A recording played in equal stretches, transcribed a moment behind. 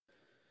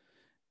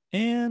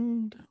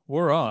And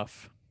we're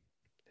off.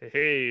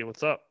 Hey,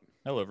 what's up?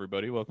 Hello,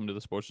 everybody. Welcome to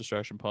the Sports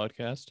Distraction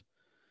Podcast.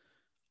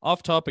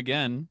 Off top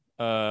again.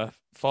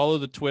 Follow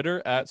the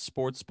Twitter at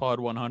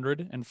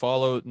SportsPod100 and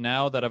follow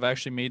now that I've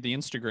actually made the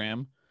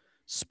Instagram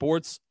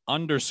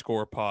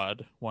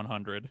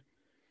sports_pod100.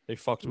 They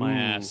fucked my Ooh,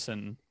 ass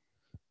and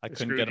I they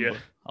couldn't get screwed you.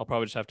 them. I'll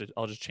probably just have to.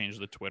 I'll just change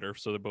the Twitter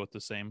so they're both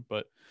the same.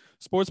 But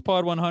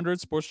SportsPod100,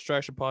 Sports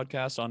Distraction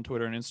Podcast on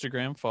Twitter and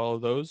Instagram. Follow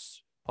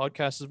those.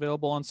 Podcast is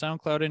available on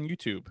SoundCloud and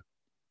YouTube.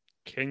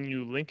 Can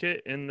you link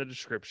it in the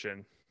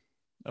description?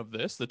 Of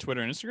this, the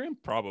Twitter and Instagram?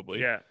 Probably.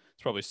 Yeah,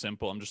 It's probably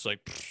simple. I'm just like,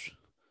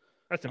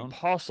 that's I don't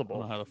impossible.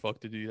 know how the fuck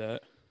to do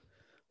that.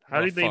 How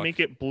Oh, did they fuck. make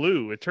it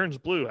blue? It turns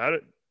blue. How do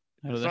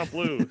It's they... not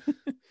blue.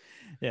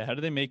 Yeah, how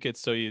do they make it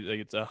so you like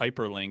it's a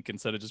hyperlink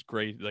instead of just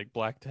gray like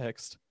black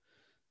text?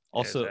 Yeah,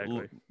 Also,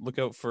 exactly. look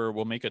out for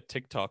we'll make a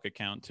TikTok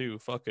account too.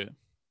 Fuck it.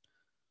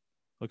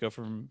 Look out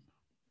for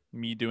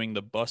me doing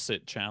the Bus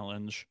It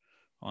challenge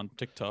on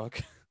TikTok.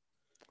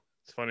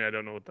 It's funny. I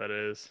don't know what that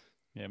is.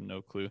 I have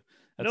no clue.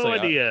 That's No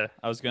like idea.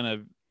 I was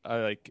gonna. I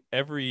like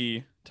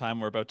every time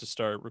we're about to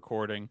start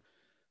recording,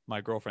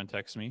 my girlfriend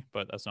texts me,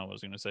 but that's not what I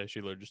was gonna say. She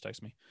literally just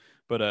texted me.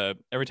 But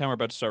every time we're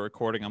about to start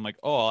recording, I'm like,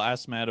 oh, I'll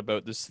ask Matt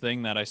about this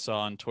thing that I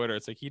saw on Twitter.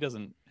 It's like he has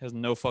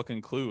no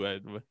fucking clue.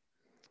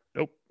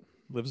 Nope.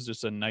 Lives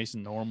just a nice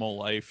normal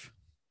life.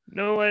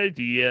 No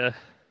idea.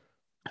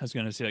 I was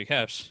gonna say like,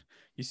 Hesh,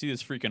 you see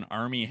this freaking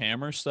Army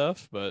Hammer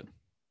stuff, but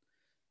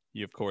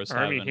you of course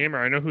Army haven't.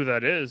 Hammer. I know who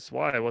that is.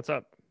 Why? What's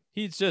up?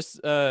 He's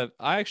just I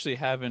actually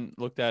haven't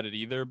looked at it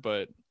either,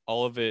 but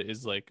all of it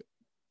is like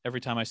every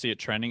time I see it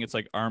trending, it's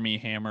like Army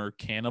Hammer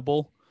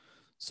Cannibal.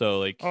 So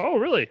like Oh,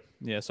 really?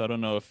 yeah, so I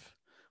don't know if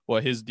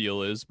what his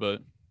deal is,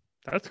 but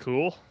That's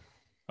cool.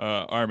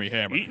 Army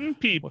Hammer. Eating What,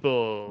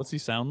 people. what's he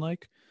sound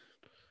like?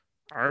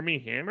 Army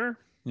Hammer?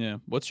 Yeah.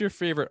 What's your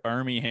favorite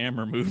Army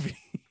Hammer movie?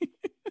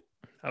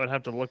 I would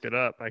have to look it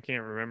up. I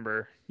can't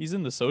remember. He's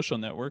in The Social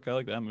Network. I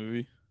like that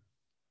movie.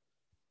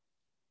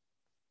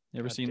 You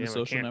ever God seen The damn, I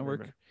Social can't Network?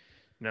 remember.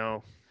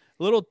 No.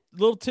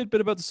 Little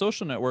tidbit about The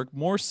Social Network.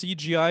 More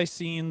CGI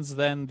scenes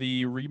than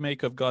the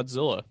remake of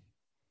Godzilla.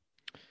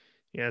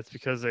 Yeah, it's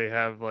because they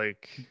have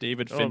like,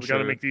 David oh, we got to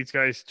Fincher. make these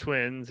guys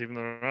twins, even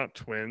though they're not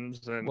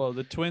twins, and Well,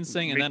 the twins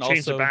thing, and then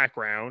change the also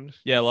background.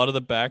 yeah, a lot of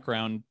the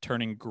background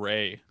turning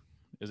gray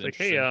is It's like,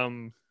 hey,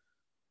 interesting.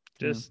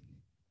 just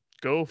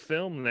go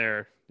film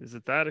there. Is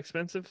it that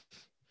expensive?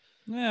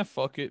 Yeah,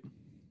 fuck it.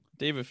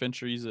 David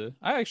Fincher,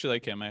 I actually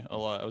like him a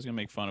lot. I was gonna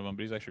make fun of him,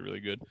 but he's actually really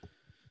good.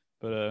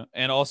 But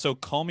and also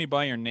Call Me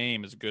by Your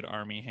Name is a good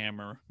Army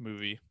Hammer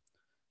movie.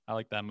 I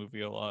like that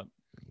movie a lot.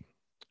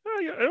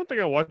 Yeah, I don't think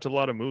I watch a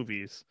lot of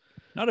movies.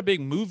 Not a big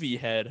movie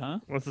head, huh?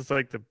 Unless it's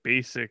like the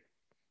basic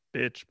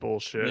bitch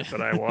bullshit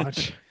that I watch.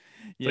 It's like,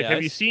 Yeah,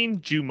 have you seen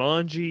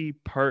Jumanji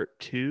Part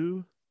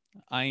 2?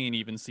 I ain't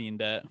even seen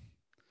that.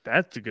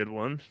 That's a good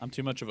one. I'm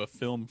too much of a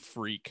film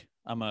freak.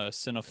 I'm a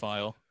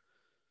cinephile.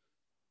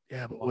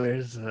 Yeah, but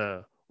where's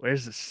the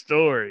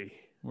story?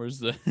 Where's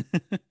the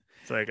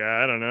It's like,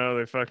 I don't know.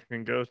 They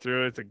fucking go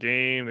through it. It's a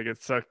game. They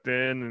get sucked in,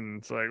 and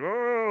it's like,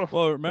 oh,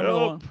 Well, remember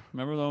help.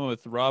 the one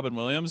with Robin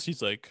Williams?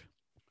 He's like,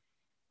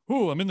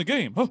 "Oh, I'm in the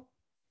game. Oh,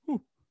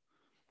 oh.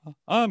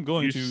 I'm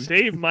going You to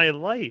saved my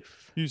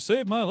life. You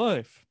saved my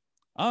life.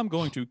 I'm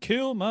going to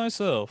kill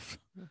myself."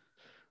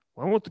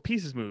 Why won't the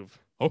pieces move?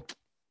 Oh,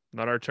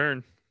 Not our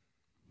turn.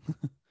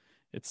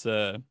 it's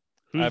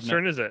Whose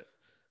turn is it?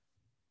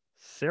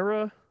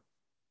 Sarah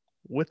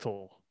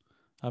Whittle.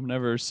 I've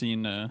never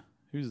seen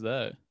who's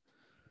that?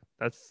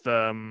 That's The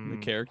oh,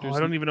 character's I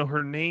don't name? even know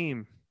her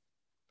name.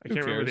 I Who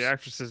can't remember the cares?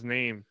 actress's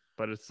name,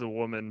 but it's the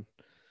woman,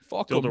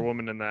 Fuck the older 'em.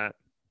 woman in that,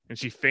 and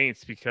she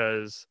faints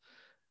because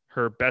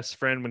her best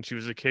friend when she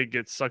was a kid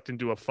gets sucked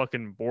into a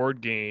fucking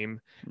board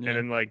game, Yeah. and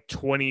then like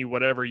 20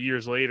 whatever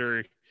years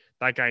later,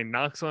 that guy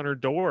knocks on her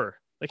door.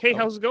 Like, hey, Oh.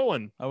 how's it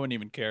going? I wouldn't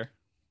even care.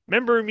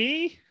 Remember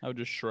me? I would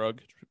just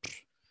shrug.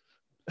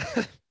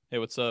 Hey,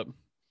 what's up?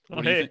 What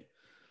Oh, do you hey, think?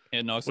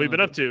 It knocks what on you the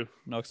been up to?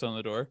 knocks on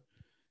the door.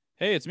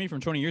 Hey, it's me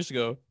from 20 years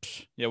ago.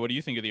 Yeah, what do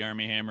you think of the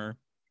Army Hammer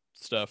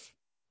stuff?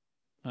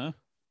 Huh?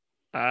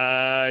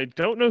 I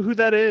don't know who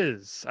that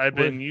is. I've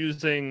What been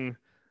using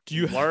do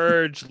you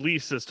large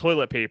Lisa's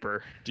toilet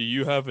paper. do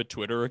you have a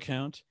Twitter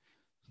account?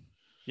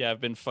 Yeah,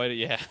 I've been fighting.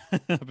 Yeah,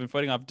 I've been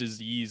fighting off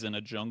disease in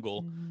a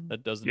jungle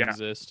that doesn't Yeah,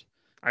 exist.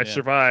 I Yeah.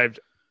 survived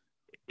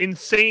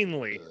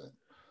insanely.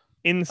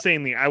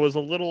 I was a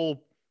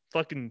little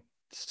fucking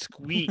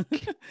squeak,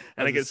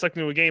 and I get sucked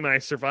into a game, and I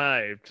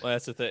survived. Well,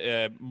 that's the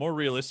thing. More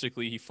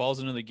realistically, he falls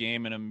into the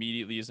game and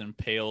immediately is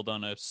impaled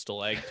on a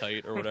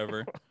stalactite or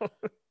whatever.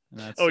 And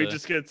that's, He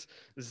just gets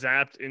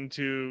zapped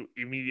into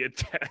immediate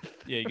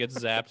death. Yeah, he gets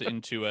zapped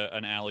into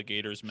an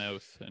alligator's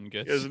mouth and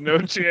gets. There's no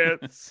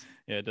chance.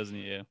 Yeah, it doesn't.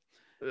 Yeah.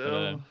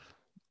 Oh.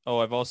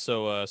 I've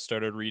also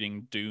started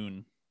reading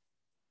Dune.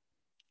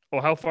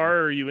 Well, how far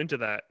are you into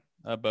that?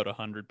 About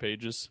 100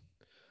 pages.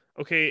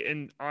 Okay,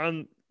 and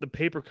on the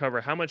paper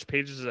cover, how much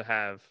pages does it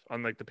have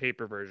on like the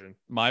paper version?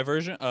 My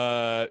version,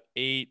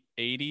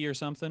 880 or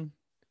something.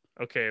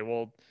 Okay,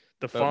 well,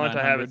 The About font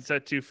I have 900? it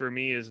set to for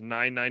me is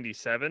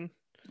 997,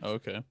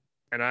 Okay.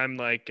 and I'm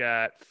like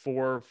at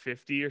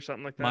 450 or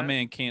something like that. My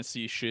man can't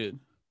see shit.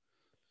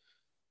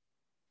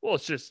 Well,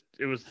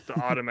 it was the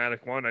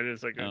automatic one. I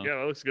just like, Oh. yeah,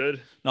 that looks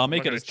good. No, I'll I'm make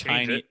not it gonna as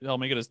change tiny. it. I'll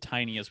make it as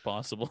tiny as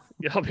possible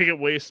Yeah, I'll make it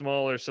way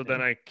smaller so Yeah.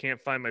 then I can't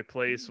find my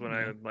place when Yeah.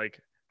 I'm like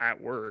at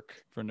work.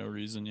 for no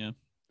reason. Yeah.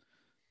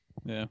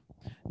 Yeah.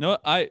 No,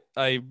 I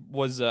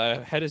was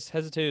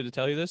hesitated to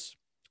tell you this.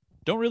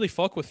 Don't really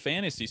fuck with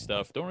fantasy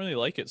stuff. Don't really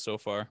like it so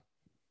far.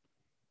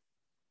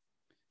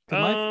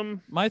 'Cause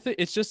my thing,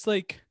 it's just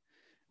like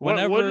what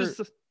is whenever,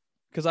 the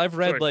because I've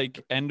read sorry?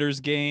 like Ender's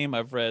Game,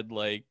 I've read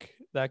like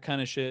that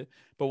kind of shit.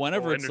 But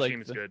whenever Oh, it's Ender's like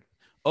Game is good.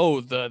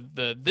 oh,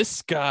 the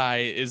this guy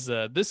is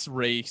this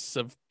race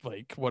of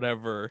like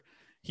whatever,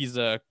 he's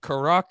a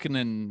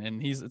Karakinen,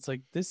 and it's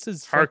like this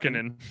is fucking,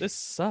 Harkonnen. this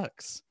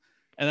sucks.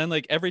 And then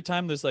like every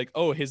time there's like,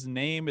 oh, his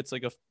name, it's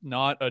like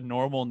not a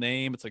normal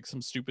name, it's like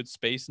some stupid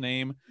space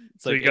name.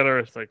 It's So like you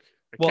gotta like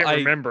I well, can't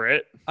remember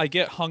it. I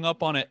get hung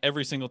up on it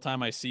every single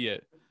time I see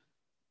it.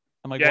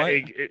 I'm like, Yeah, what?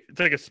 it's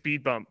like a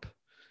speed bump.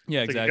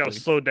 Yeah, It's like you gotta exactly.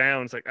 slow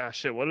down. It's like, ah,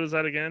 shit, what is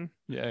that again?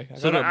 Yeah,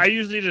 So then I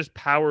usually just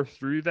power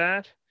through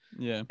that,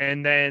 yeah,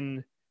 and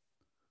then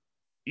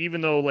even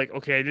though like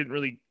okay, I didn't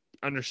really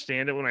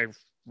understand it when I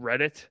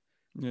read it.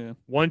 yeah.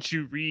 Once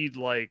you read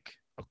like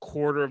a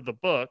quarter of the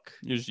book,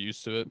 You're just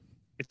used to it.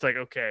 it's like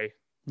okay,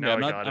 now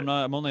Yeah, I got it.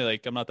 I'm only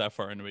like, I'm not that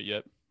far into it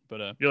yet,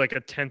 but You're like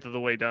a tenth of the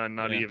way done,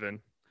 not Yeah. even.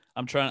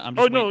 I'm trying. I'm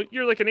Oh just waiting. no,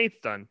 you're like an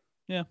eighth done.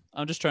 Yeah,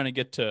 I'm just trying to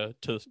get to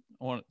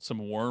I want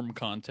some worm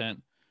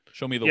content.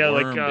 Show me the Yeah,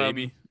 worm, like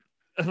baby.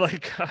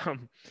 like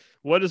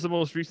what is the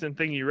most recent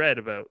thing you read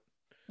about?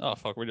 Oh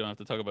fuck, we don't have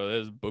to talk about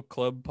this book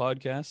club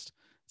podcast.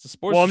 It's a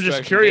sports. Well, I'm just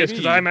distraction, curious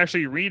because baby. I'm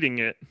actually reading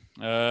it,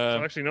 so I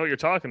Uh, actually know what you're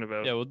talking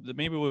about. yeah. Well,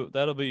 maybe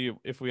that'll be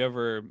if we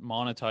ever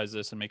monetize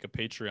this and make a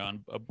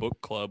Patreon. A book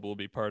club will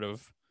be part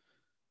of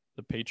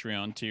the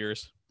Patreon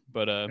tiers.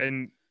 But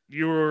And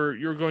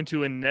you're going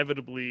to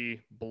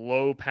inevitably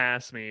blow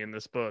past me in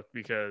this book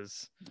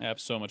because I have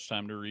so much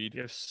time to read.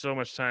 you have so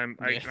much time.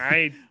 Yeah.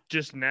 I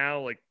just now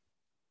like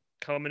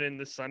coming in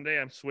this Sunday,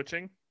 I'm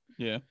switching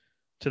Yeah.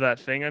 to that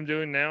thing I'm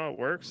doing now at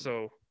work,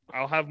 so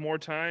I'll have more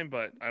time,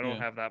 but I don't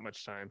Yeah. have that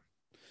much time.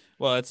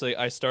 Well, it's like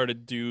I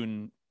started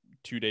Dune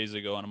 2 days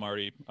ago, and I'm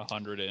already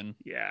 100 in.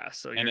 Yeah,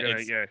 so And you're gonna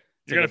it's you're like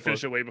gonna a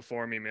finish book. it way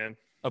before me, man.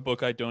 A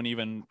book I don't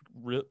even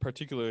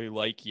particularly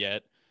like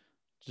yet.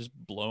 Just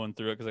blowing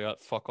through it because I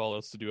got fuck all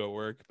else to do at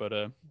work.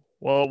 But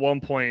Well, at one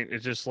point,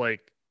 it's just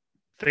like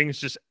things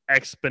just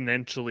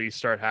exponentially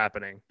start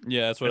happening.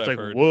 yeah, that's what It's I've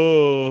like, heard.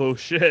 whoa,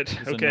 shit.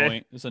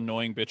 This this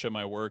annoying bitch at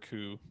my work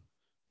who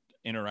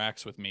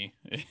interacts with me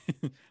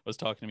was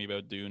talking to me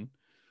about Dune.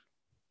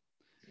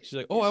 She's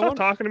like, "Oh, I Stop want.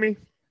 talking to me.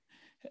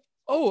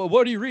 Oh,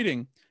 what are you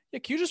reading? Yeah,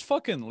 can you just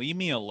fucking leave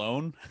me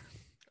alone?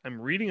 I'm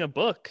reading a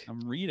book.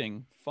 I'm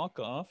reading. Fuck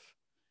off.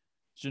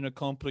 Je ne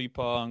compris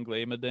pas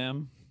anglais,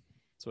 madame."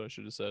 That's what I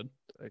should have said.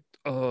 Like,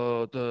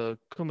 oh,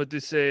 comment tu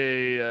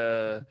say,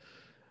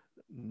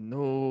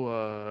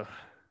 no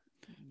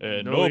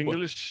No,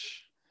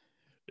 English.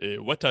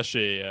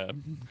 watashi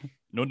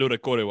no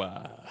dorakore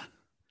wa.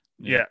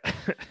 Yeah.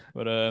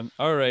 But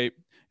all right.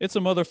 It's a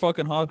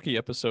motherfucking hockey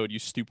episode, you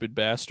stupid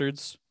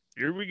bastards.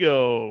 Here we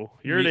go.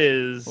 Here it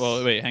is.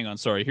 Well, wait, hang on.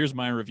 Sorry. Here's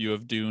my review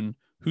of Dune.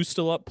 Who's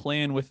still up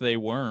playing with a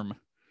worm?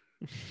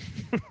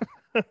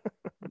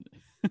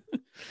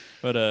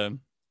 But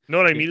know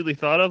what I immediately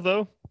thought of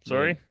though?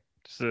 Sorry.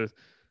 Just a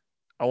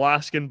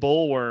Alaskan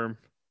bullworm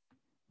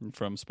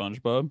from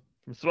SpongeBob.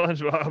 from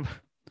SpongeBob.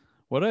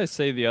 What did I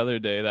say the other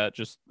day? That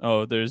just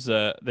there's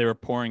they were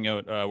pouring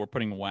out we're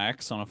putting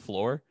wax on a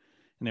floor,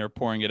 and they were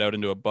pouring it out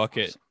into a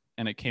bucket,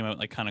 and it came out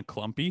like kind of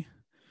clumpy.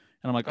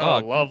 And I'm like, Oh,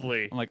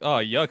 lovely. I'm like, oh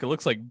yuck, it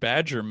looks like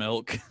badger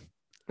milk.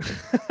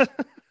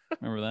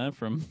 Remember that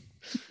from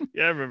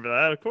Yeah, I remember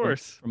that, of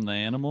course. from The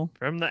Animal?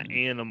 From the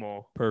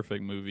animal.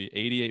 Perfect movie.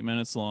 88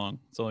 minutes long.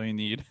 That's all you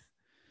need.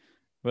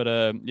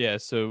 But yeah,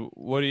 so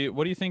what do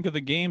you think of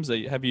the games?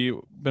 Have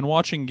you been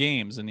watching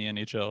games in the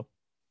NHL?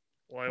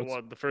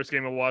 Well, the first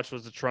game I watched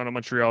was the Toronto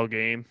Montreal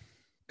game.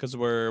 Because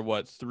we're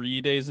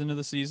 3 days into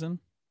the season?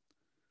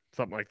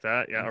 Something like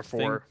that. Yeah, or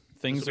 4.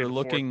 Things This will are be the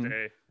fourth looking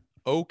day.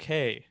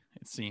 okay,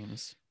 it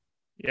seems.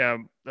 Yeah,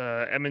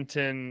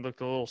 Edmonton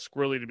looked a little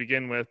squirrely to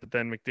begin with, but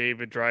then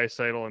McDavid,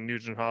 Draisaitl, and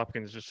Nugent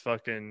Hopkins just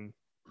fucking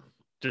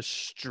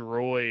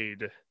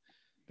destroyed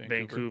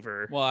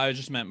Vancouver. Well, I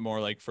just meant more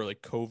like for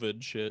like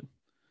COVID shit.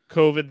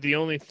 COVID, the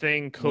only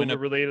thing COVID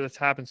related that's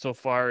happened so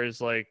far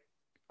is like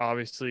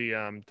obviously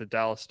the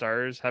Dallas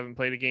Stars haven't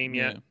played a game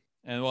yet.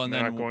 And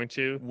they're not going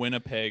to.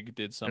 Winnipeg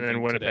did something. And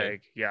then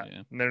Winnipeg, today. yeah.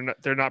 And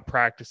they're not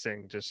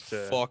practicing just to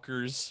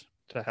fuckers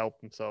to help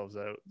themselves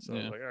out. So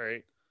yeah. like, all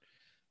right,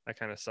 that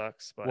kind of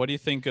sucks. But what do you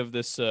think of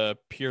this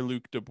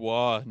Pierre-Luc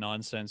Dubois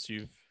nonsense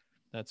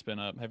that's been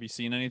up? Have you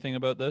seen anything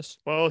about this?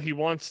 Well, he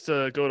wants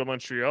to go to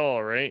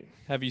Montreal, right?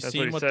 Have you That's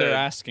seen what said. they're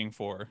asking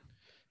for?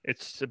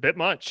 It's a bit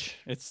much.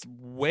 It's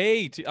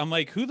way too. I'm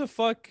like, who the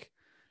fuck?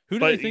 Who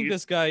do they think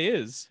this guy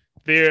is?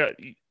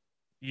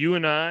 You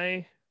and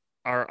I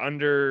are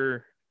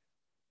under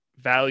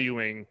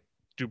valuing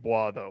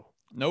Dubois though,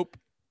 Nope.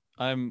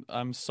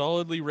 I'm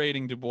solidly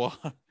rating Dubois.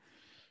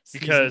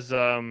 because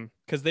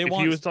Because they if he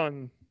want. was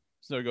on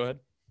So go ahead.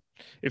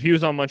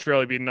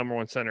 Montreal, he'd be number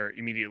one center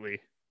immediately.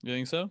 You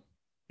think so?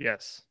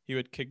 Yes. He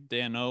would kick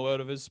Dano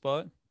out of his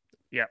spot.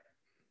 Yeah.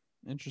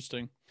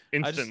 Interesting.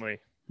 Instantly.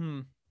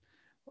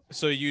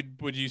 So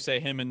would you say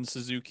him and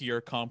Suzuki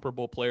are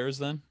comparable players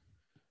then?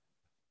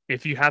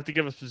 If you have to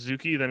give up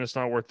Suzuki, then it's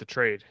not worth the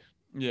trade.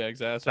 Yeah,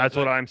 exactly. That's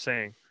what I'm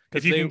saying.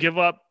 If you can give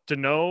up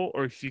Dano,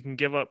 or if you can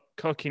give up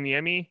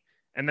Kotkaniemi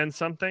and then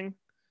something,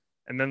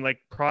 and then like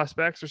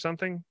prospects or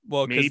something,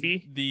 well,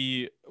 maybe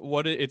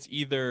it's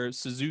either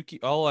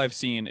Suzuki. All I've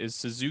seen is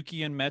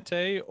Suzuki and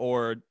Mete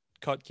or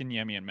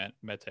Kotkaniemi and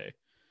Mete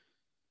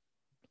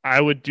I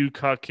would do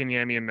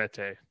Kotkaniemi and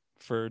Mete.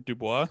 for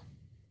Dubois.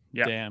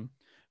 Yeah. Damn.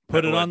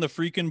 Put it on the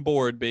freaking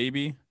board,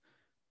 baby.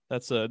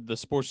 That's the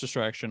sports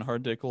distraction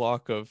hard dick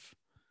lock of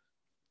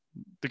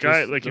the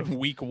guy,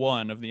 week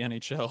 1 of the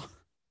NHL.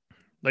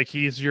 Like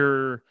he's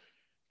your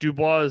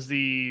Dubois is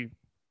the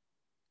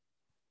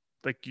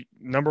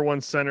number one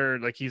center.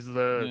 Like he's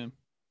the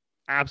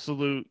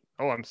absolute.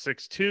 Oh, I'm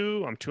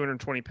 6'2". I'm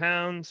 220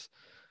 pounds.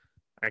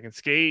 I can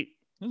skate.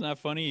 Isn't that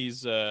funny?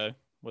 He's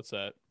what's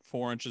that?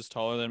 4 inches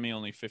taller than me,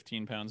 only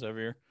 15 pounds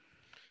heavier.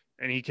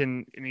 And he's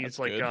That's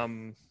like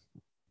good.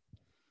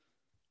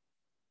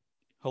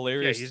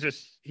 Hilarious. Yeah,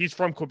 he's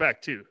from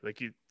Quebec too.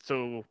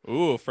 Ooh,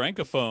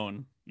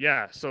 francophone.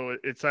 Yeah, so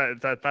it's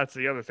that's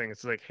the other thing.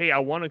 It's like, hey, I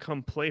want to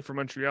come play for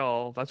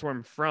Montreal. That's where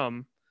I'm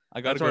from.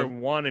 That's where I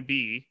want to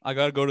be. I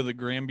gotta go to the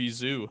Granby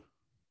Zoo.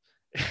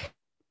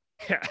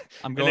 Yeah,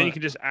 and then you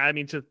can just add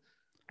me to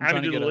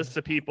the list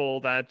of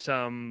people that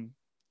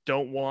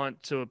don't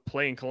want to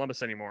play in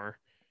Columbus anymore.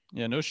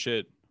 Yeah, no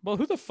shit. Well,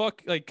 who the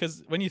fuck? Like,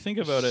 because when you think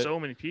about it, so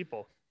many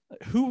people.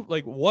 Who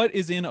what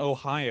is in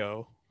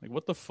Ohio? Like,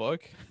 what the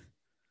fuck?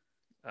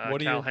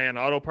 Calhan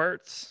Auto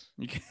Parts.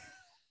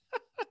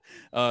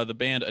 The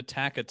band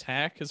Attack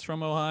Attack is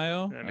from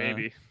Ohio. Yeah,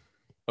 maybe.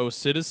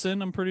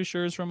 Citizen, I'm pretty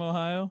sure, is from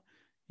Ohio.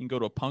 You can go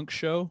to a punk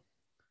show.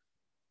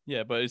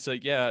 Yeah, but it's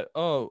like, yeah.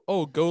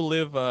 Oh, go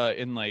live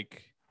in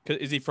like.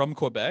 Is he from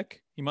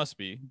Quebec? He must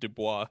be.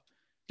 Dubois.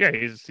 Yeah,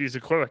 he's a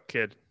Quebec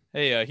kid.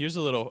 Hey, here's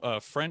a little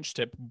French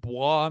tip.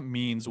 Bois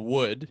means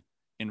wood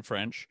in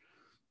French.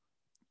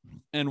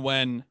 And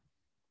when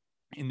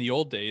in the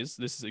old days,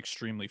 this is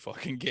extremely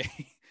fucking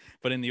gay,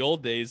 but in the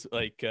old days,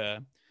 like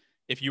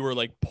if you were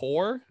like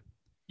poor,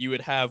 you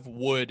would have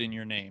wood in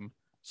your name.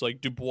 So like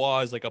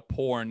Dubois is like a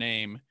poor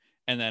name.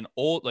 And then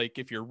like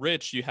if you're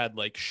rich, you had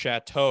like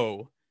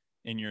Chateau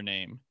in your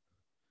name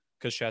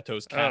because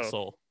Chateau's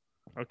castle.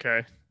 Oh,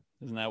 okay.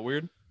 Isn't that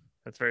weird?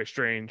 That's very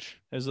strange.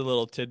 There's a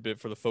little tidbit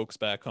for the folks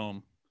back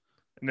home.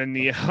 And then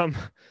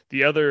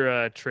the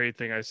other trade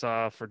thing I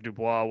saw for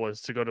Dubois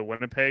was to go to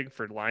Winnipeg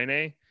for Line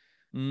A.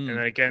 And then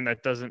again,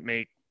 does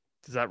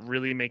that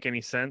really make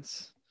any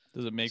sense?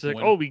 Does it make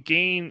like, we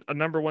gain a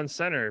number one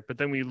center, but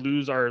then we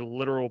lose our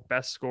literal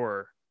best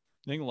scorer?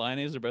 You think Line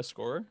A is their best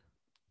scorer?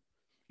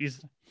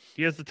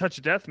 He has the touch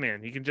of death,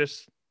 man. He can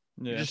just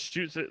he just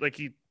shoots it like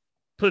he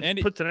puts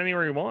it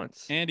anywhere he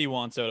wants. And he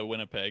wants out of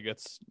Winnipeg.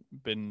 That's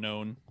been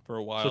known for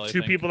a while. So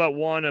two people that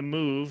want to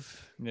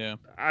move. Yeah.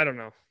 I don't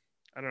know.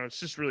 It's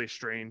just really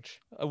strange.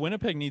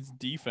 Winnipeg needs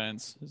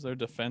defense. Is there a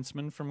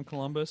defenseman from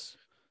Columbus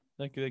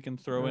that they can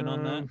throw in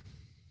on that?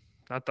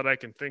 Not that I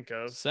can think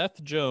of.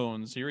 Seth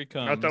Jones, here he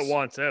comes. Not that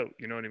wants out.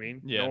 You know what I mean?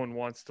 Yeah. No one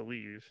wants to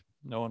leave.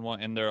 No one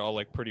wants, and they're all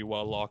like pretty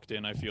well locked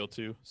in, I feel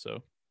too.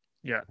 So.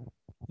 Yeah.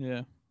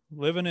 Yeah.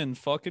 Living in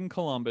fucking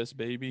Columbus,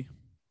 baby.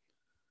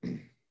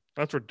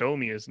 That's where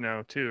Domi is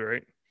now too,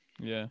 right?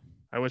 Yeah.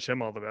 I wish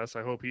him all the best.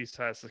 I hope he's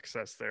had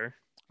success there.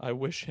 I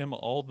wish him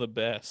all the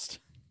best.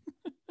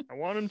 I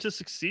want him to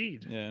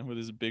succeed. Yeah, with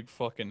his big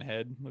fucking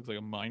head. Looks like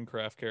a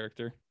Minecraft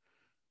character.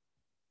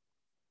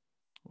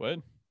 What?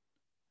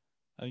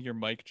 I think your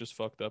mic just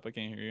fucked up. I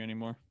can't hear you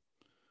anymore.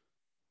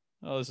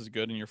 Oh, this is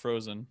good, and you're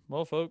frozen.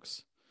 Well,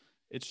 folks,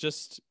 it's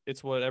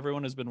what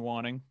everyone has been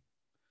wanting.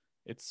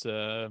 It's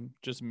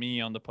just me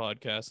on the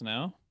podcast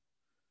now.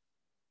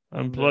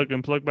 Unplug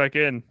and plug back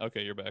in.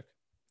 Okay, you're back.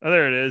 Oh,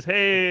 there it is.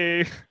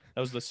 Hey. That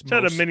was the just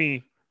had a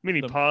mini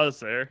pause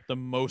there. The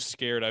most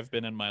scared I've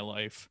been in my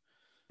life.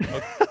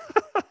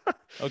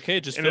 Okay,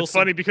 just and it's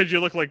funny because you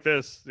look like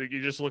this.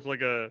 You just look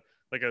like a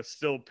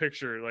still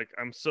picture. Like,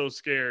 I'm so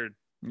scared.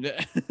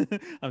 Yeah,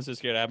 I'm so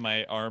scared. I have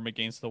my arm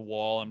against the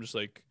wall. I'm just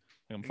like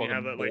I'm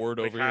fucking bored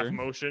over half here.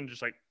 Motion,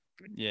 just like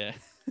yeah,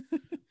 a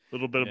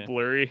little bit of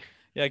blurry.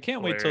 Yeah, I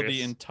can't wait till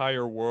the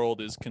entire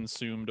world is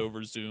consumed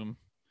over Zoom.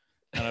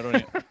 And I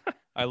don't.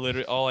 I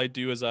literally all I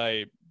do is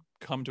I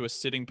come to a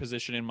sitting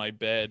position in my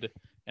bed,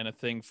 and a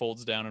thing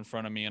folds down in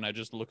front of me, and I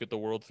just look at the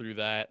world through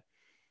that,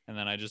 and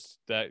then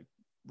that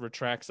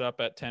retracts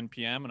up at 10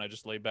 p.m. and I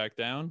just lay back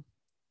down.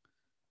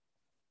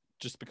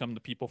 Just become the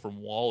people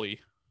from WALL-E.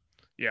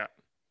 Yeah.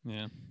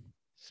 Yeah.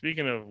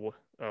 Speaking of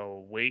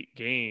weight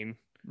gain,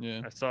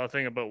 I saw a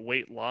thing about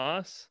weight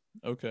loss.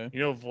 Okay. You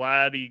know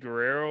Vladdy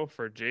Guerrero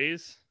for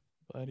Jays?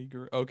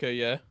 Okay,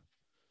 yeah.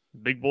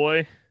 Big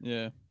boy.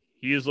 Yeah.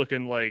 he is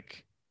looking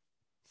like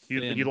he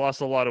Thin.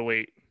 lost a lot of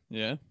weight.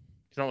 Yeah.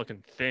 He's not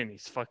looking thin.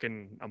 He's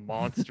fucking a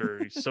monster.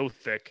 He's so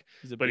thick,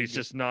 but he's Big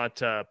just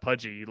not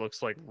pudgy. He looks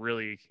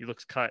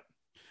cut.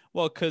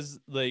 Well, because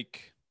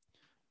like,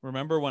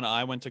 remember when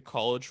I went to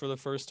college for the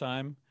first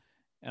time,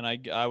 and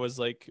I was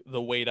like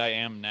the weight I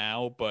am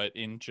now, but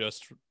in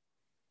just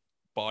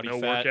body no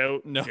fat.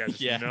 Workout. No,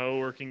 Yeah, no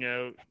working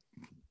out.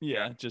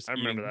 Yeah, just I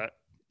remember that.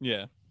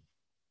 Yeah.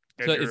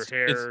 And So your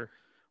hair.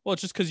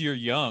 It's just because you're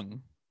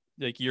young,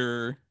 like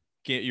you're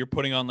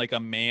putting on like a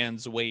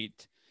man's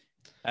weight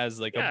as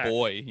like a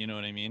boy. You know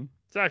what I mean?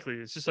 Exactly.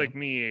 It's just like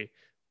me.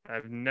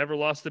 I've never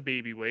lost the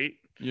baby weight.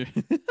 Yeah.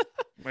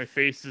 My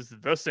face is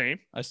the same.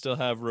 I still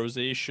have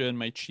rosacea in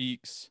my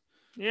cheeks.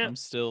 Yeah. I'm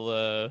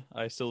still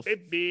I still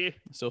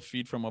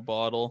feed from a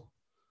bottle.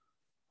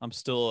 I'm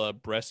still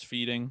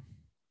breastfeeding.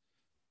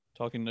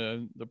 Talking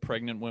to the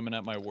pregnant women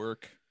at my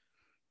work.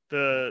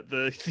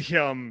 The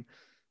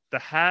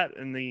hat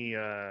and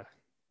the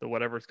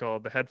whatever it's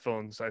called, the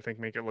headphones, I think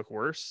make it look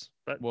worse.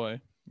 But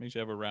why? Makes you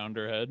have a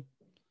rounder head.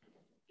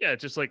 Yeah, it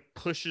just like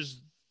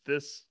pushes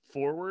this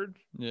forward.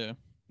 Yeah.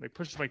 Like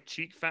pushes my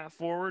cheek fat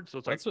forward, so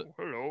it's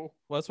hello.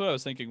 Well, that's what I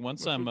was thinking.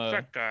 Once I'm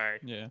fat guy.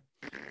 Yeah.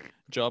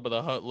 Job of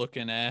the Hut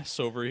looking ass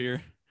over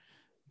here.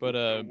 But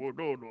I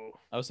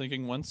was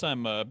thinking once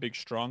I'm a big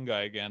strong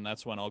guy again,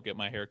 that's when I'll get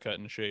my hair cut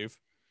and shave.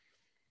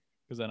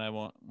 Because then I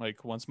won't,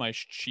 like, once my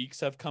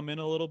cheeks have come in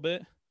a little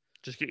bit.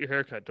 Just get your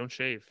hair cut. Don't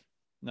shave.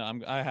 No,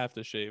 I have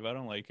to shave. I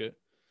don't like it.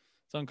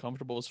 It's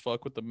uncomfortable as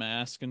fuck with the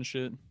mask and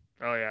shit.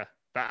 Oh yeah,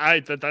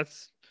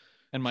 that's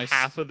and my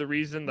half of the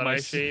reason that I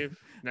shave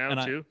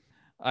now too.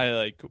 I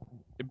like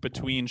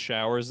between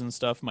showers and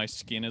stuff, my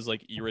skin is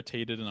like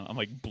irritated and I'm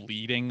like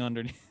bleeding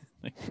underneath.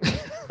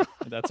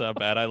 That's how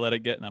bad I let it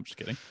get. And I'm just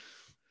kidding.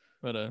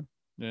 But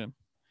yeah.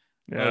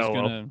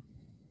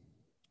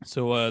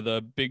 So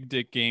the big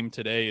dick game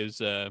today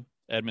is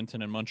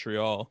Edmonton and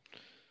Montreal.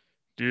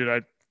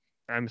 Dude,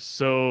 I'm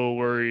so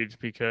worried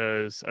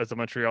because as a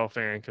Montreal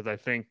fan, because I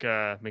think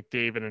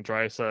McDavid and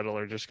Draisaitl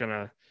are just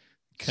gonna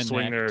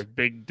swing their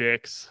big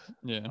dicks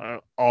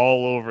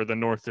all over the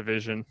North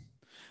Division.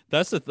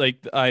 That's the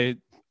like I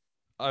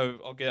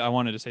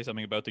wanted to say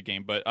something about the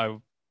game, but I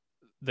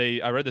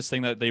read this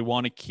thing that they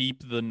want to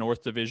keep the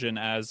North Division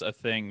as a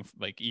thing,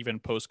 like even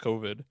post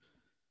COVID,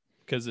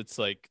 because it's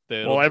like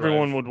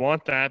everyone would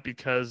want that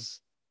because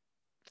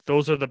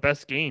those are the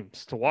best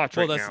games to watch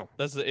now.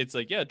 It's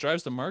like it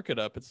drives the market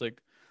up. It's like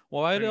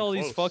why did all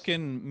these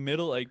fucking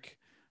middle like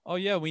oh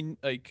yeah we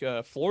like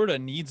Florida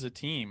needs a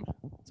team.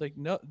 It's like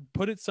no,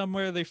 put it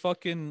somewhere they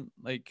fucking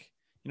like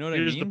you know what I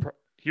mean.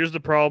 Here's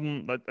the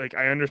problem. Like,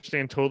 I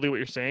understand totally what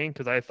you're saying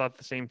because I thought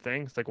the same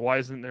thing. It's like, why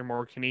isn't there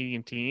more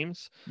Canadian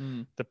teams?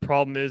 The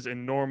problem is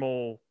in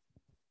normal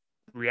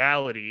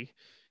reality,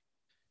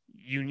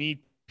 you need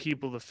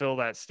people to fill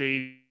that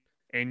stage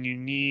and you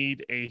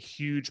need a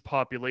huge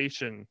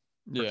population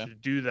to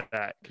do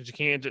that because you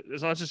can't.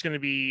 It's not just going to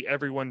be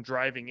everyone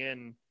driving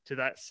in to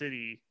that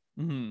city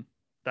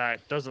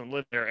that doesn't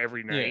live there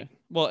every night. Yeah.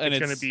 Well, and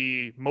it's going to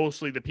be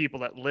mostly the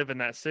people that live in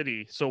that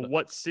city. So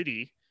what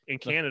city in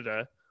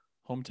Canada?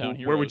 Hometown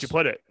heroes. Where would you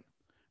put it?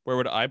 Where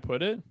would I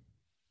put it?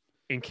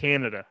 In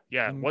Canada.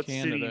 Yeah. What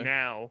city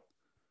now?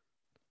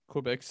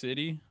 Quebec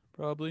City,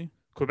 probably.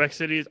 Quebec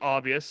City is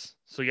obvious.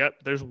 So, yep,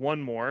 there's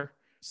one more.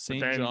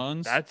 St.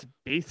 John's. That's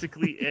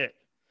basically it.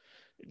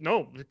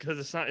 No, because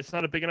it's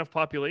not a big enough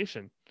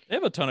population. They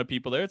have a ton of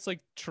people there. It's like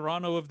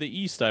Toronto of the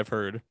East, I've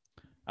heard.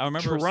 I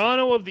remember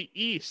Toronto of the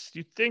East.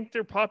 You think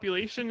their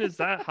population is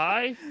that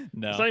high?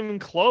 No. It's not even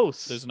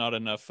close. There's not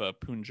enough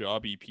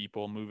Punjabi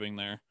people moving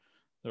there.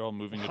 They're all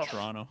moving to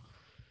Toronto.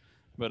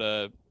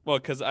 But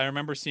because I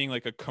remember seeing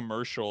like a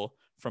commercial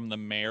from the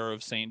mayor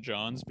of St.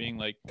 John's being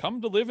like, "Come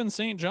to live in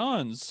St.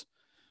 John's."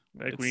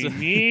 Like, we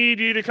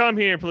need you to come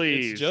here,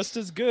 please. It's just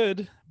as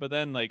good. But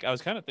then like I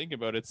was kind of thinking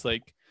about it. It's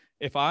like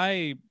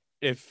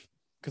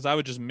because I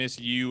would just miss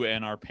you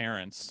and our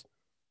parents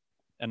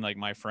and like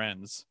my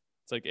friends.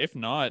 It's like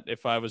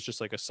if I was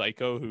just like a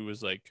psycho who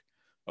was like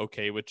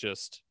okay with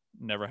just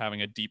never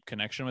having a deep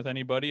connection with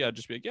anybody, I'd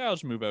just be like, yeah, I'll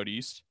just move out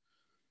east.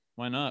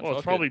 Why not? Well,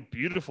 it's probably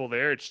beautiful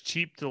there. It's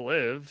cheap to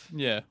live.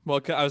 Yeah.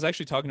 Well, I was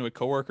actually talking to a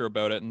coworker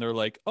about it, and they're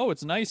like, "Oh,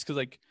 it's nice because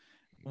like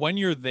when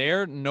you're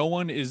there, no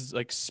one is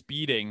like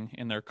speeding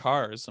in their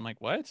cars." I'm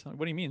like, "What? What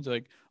do you mean?" They're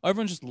like,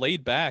 everyone's just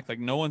laid back. Like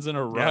no one's in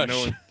a rush.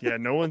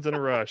 No one's in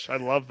a rush. I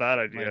love that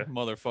idea. Like,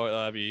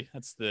 motherfucker,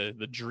 that's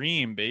the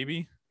dream,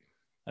 baby.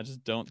 I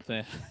just don't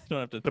think don't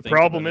have to. The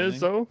problem is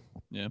though,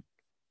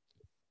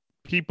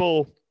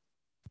 people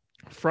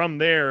from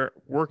there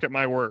work at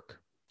my work.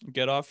 You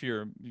get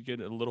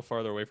a little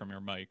farther away from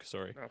your mic.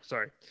 Sorry. Oh,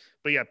 sorry.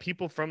 But yeah,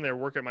 people from there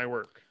work at my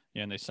work.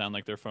 Yeah, and they sound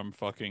like they're from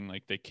fucking,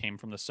 like they came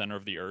from the center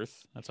of the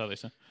earth. That's how they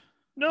sound.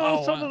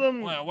 No, some of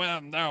them.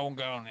 Well, no,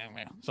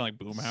 sound like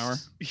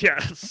Boomhauer. Yeah,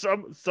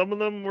 some of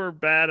them were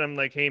bad. I'm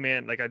like, hey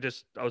man, like I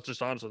was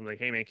just honest with them. Like,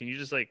 hey man, can you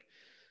just like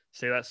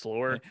say that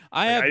slower?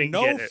 I have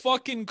no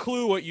fucking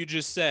clue what you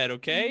just said.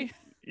 Okay.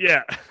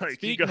 Yeah, like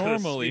Speak you gotta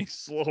normally. speak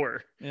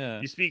slower.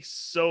 Yeah. You speak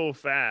so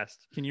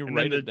fast. Can you And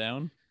write then it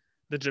down?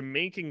 the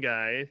Jamaican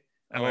guy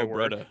at my Oh,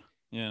 work brother.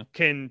 Yeah.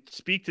 can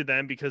speak to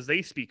them because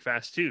they speak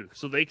fast too.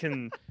 So They're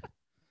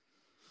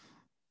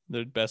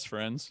best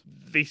friends.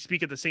 they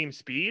speak at the same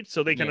speed,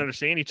 so they can Yeah.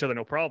 understand each other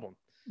no problem.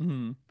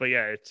 Mm-hmm. But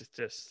yeah, it's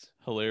just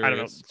Hilarious. I don't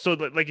know. So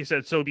like you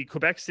said, so it'd be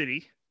Quebec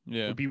City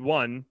Yeah. would be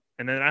one,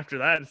 and then after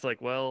that, it's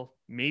like, well,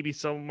 maybe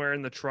somewhere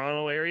in the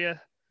Toronto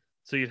area.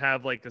 So you'd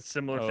have like a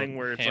similar thing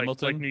where it's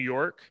Hamilton? like New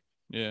York.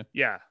 Yeah.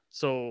 Yeah.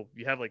 So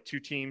you have like two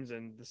teams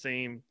in the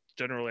same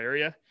general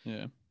area.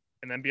 Yeah.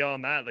 And then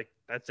beyond that, like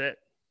that's it.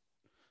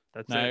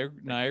 That's Niagara,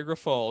 it. Niagara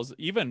Falls,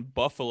 even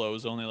Buffalo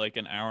is only like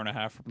an hour and a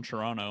half from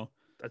Toronto.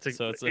 That's it.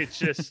 So It's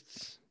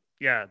just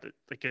yeah,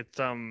 like it's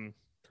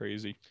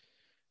crazy.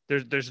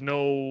 There's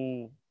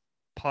no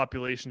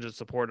population to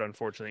support,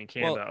 unfortunately, in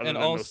Canada other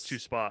than those two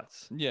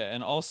spots. Yeah,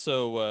 and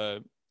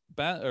also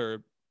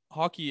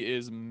hockey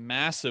is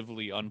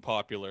massively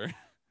unpopular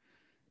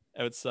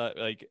outside,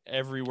 like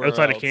everywhere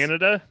Outside else. of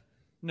Canada?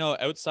 No,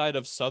 outside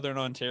of Southern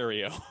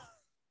Ontario.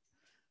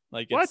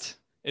 Like what?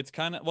 It's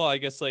kind of, well, I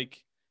guess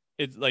like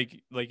it's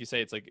like you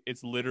say,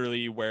 it's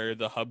literally where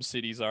the hub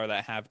cities are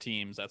that have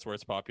teams. That's where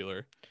it's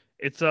popular.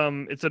 It's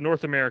a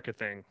North America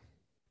thing.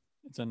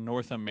 It's a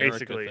North America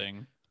basically.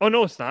 thing. Oh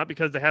no, it's not,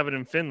 because they have it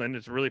in Finland.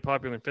 It's really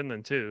popular in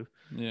Finland too.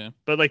 Yeah.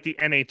 But like the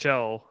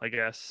NHL, I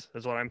guess,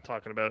 is what I'm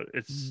talking about.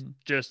 It's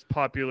just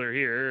popular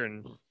here,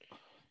 and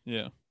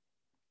yeah,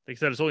 like I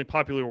said, it's only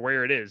popular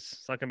where it is.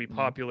 It's not gonna be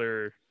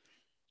popular.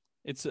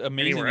 It's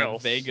amazing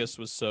that Vegas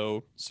was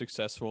so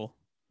successful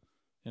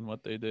in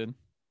what they did,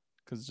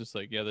 because it's just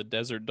like, yeah, the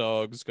Desert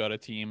Dogs got a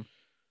team.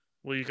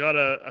 Well, you got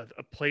a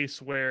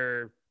place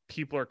where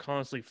people are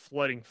constantly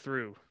flooding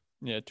through.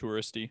 Yeah,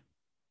 touristy.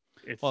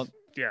 It's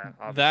yeah,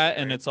 that,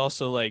 and it's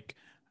also like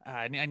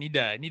I need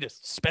to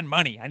spend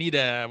money. I need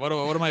to what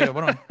am I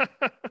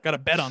got to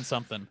bet on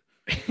something.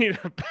 I need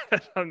to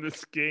bet on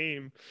this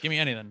game. Give me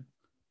anything.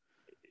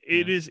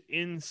 It is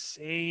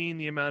insane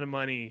the amount of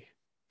money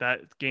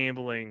that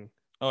gambling.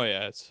 Oh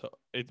yeah,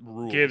 it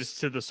rules. Gives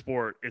to the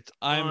sport. It's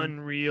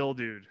unreal,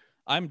 dude.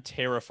 I'm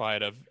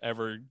terrified of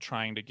ever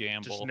trying to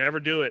gamble. Just never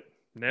do it.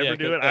 Never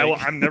do it.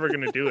 I'm never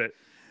gonna do it.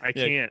 I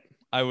can't.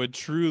 I would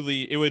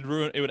truly. It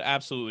would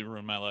absolutely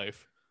ruin my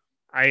life.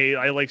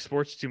 I like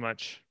sports too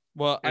much.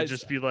 Well, I'd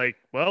just be like,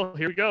 well,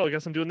 here we go. I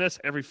guess I'm doing this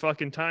every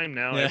fucking time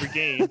now. Yeah. Every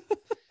game.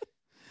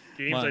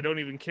 Games I don't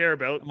even care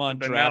about.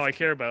 But now I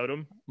care about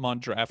them. I'm on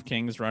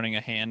DraftKings running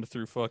a hand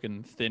through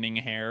fucking thinning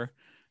hair.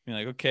 Being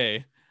like,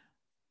 okay,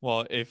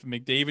 well, if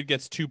McDavid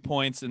gets 2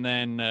 points, and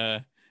then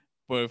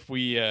but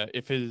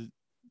if his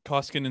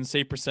Koskinen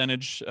save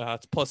percentage,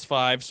 it's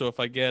 +5. So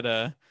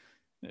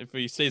if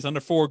he stays under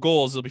 4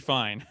 goals, he'll be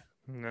fine.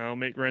 No, I'll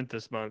make rent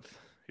this month.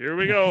 Here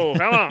we go.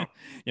 Come on.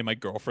 Yeah, my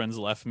girlfriend's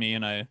left me,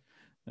 and I've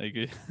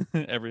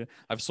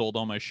sold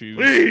all my shoes.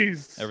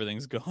 Please.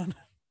 Everything's gone.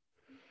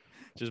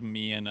 Just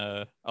me and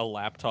a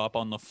laptop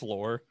on the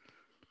floor.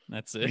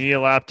 That's it. Me, a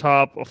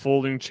laptop, a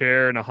folding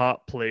chair, and a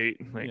hot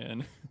plate. Like,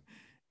 yeah,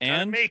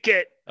 and make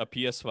it a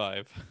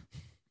PS5.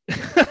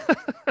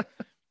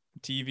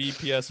 TV,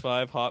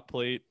 PS5, hot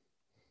plate,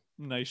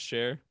 nice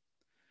chair.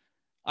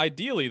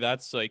 Ideally,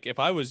 that's like if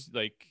I was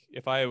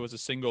a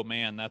single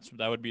man, that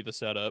would be the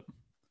setup.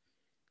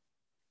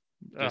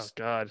 Just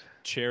God.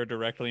 Chair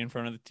directly in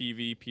front of the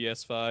TV,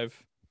 PS5.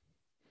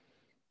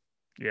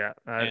 Yeah,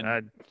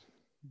 I'd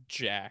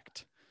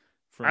jacked.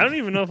 I don't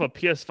even know if a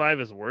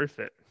PS5 is worth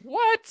it.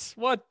 What?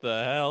 What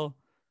the hell?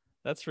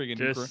 That's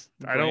freaking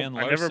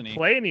I never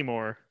play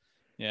anymore.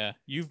 Yeah,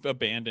 you've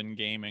abandoned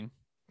gaming.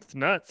 It's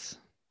nuts.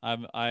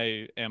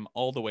 I am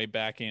all the way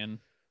back in.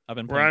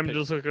 I'm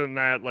just looking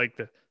at like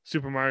the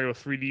Super Mario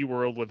 3D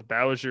World with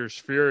Bowser's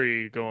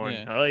Fury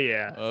going, oh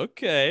yeah.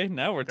 Okay,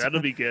 now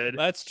that'll be good.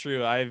 That's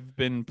true. I've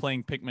been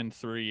playing Pikmin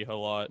 3 a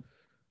lot.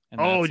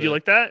 Oh, do you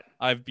like that?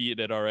 I've beat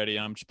it already.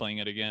 I'm just playing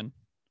it again.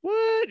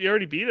 What? You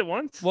already beat it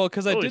once? Well,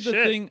 because I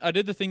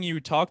did the thing you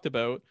talked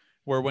about,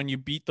 where when you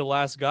beat the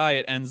last guy,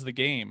 it ends the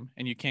game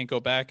and you can't go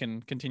back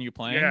and continue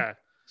playing. Yeah.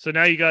 So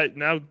now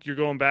you're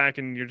going back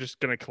and you're just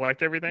gonna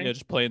collect everything? Yeah,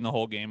 just playing the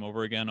whole game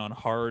over again on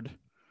hard.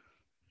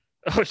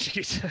 Oh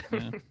jeez.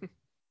 Yeah.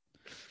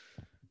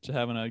 Just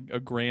having a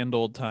grand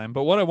old time.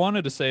 But what I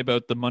wanted to say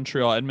about the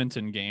Montreal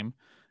Edmonton game,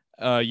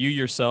 you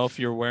yourself,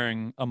 you're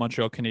wearing a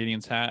Montreal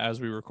Canadiens hat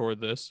as we record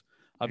this.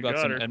 I've got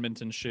some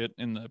Edmonton shit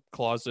in the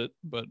closet,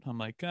 but I'm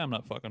like, I'm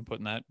not fucking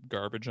putting that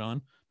garbage on.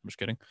 I'm just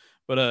kidding.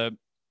 But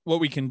what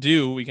we can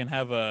do, we can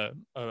have a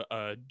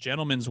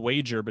gentleman's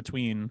wager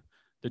between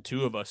the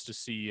two of us to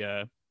see.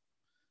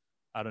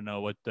 I don't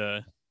know what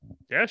the.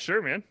 Yeah,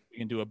 sure, man. We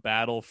can do a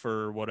battle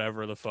for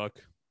whatever the fuck.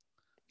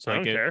 So I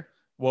don't care.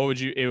 What would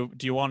you?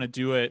 Do you want to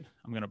do it?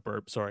 I'm gonna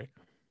burp. Sorry.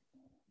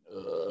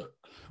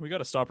 We got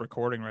to stop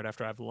recording right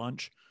after I have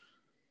lunch.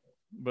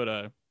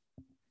 But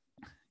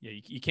yeah,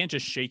 you can't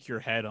just shake your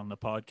head on the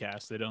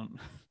podcast. They don't.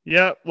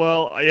 Yeah,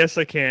 well, yes,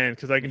 I can,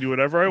 because I can do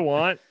whatever I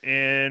want,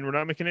 and we're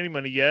not making any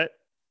money yet.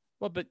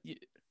 Well, but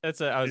it's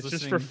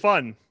just for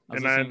fun,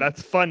 and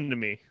that's fun to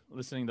me.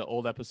 listening to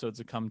old episodes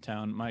of Come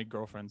Town. My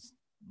girlfriend's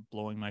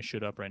blowing my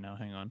shit up right now.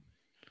 Hang on.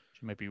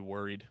 She might be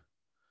worried.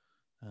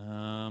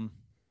 Why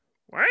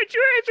aren't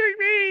you answering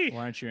me?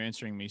 Why aren't you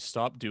answering me?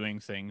 Stop doing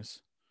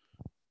things.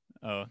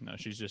 Oh, no,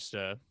 she's just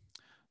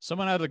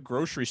someone at a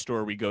grocery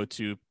store we go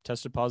to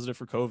tested positive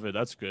for COVID.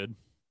 That's good.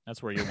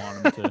 That's where you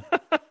want them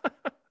to.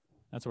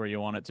 That's where you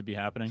want it to be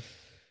happening.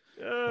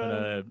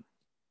 But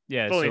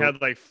yeah, I've only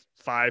had like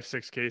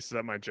 5-6 cases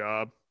at my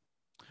job.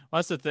 Well,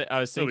 that's the thing. I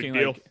was thinking,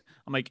 like,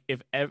 I'm like,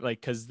 if like,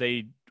 because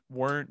they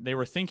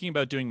were thinking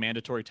about doing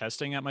mandatory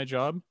testing at my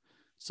job.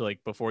 So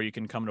like before you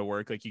can come to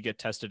work, like you get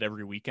tested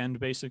every weekend,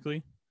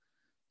 basically.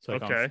 So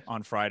like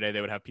on Friday,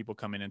 they would have people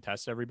come in and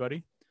test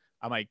everybody.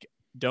 I'm like,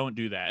 don't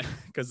do that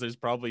because there's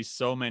probably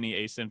so many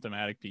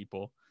asymptomatic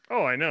people.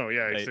 Oh, I know.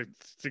 Yeah,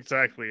 it's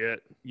exactly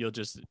it.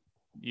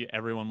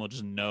 Everyone will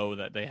just know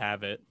that they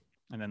have it.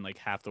 And then like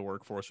half the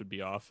workforce would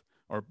be off,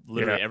 or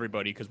literally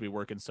everybody, because we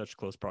work in such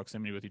close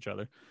proximity with each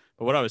other.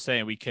 But what I was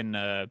saying, we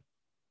can,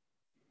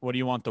 what do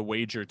you want the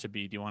wager to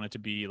be? Do you want it to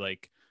be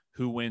like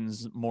who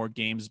wins more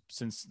games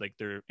since like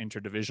they're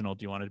interdivisional?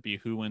 Do you want it to be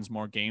who wins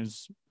more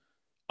games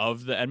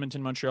of the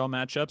Edmonton-Montreal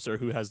matchups, or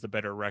who has the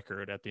better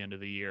record at the end of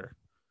the year?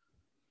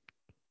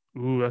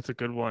 Ooh, that's a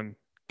good one.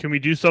 Can we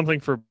do something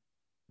for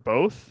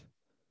both?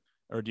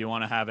 Or do you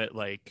want to have it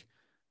like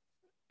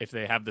if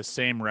they have the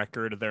same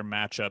record, their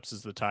matchups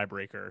is the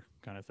tiebreaker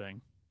kind of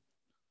thing?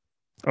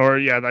 Or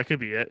yeah, that could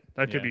be it.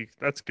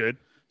 That's good.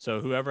 So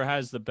whoever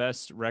has the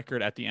best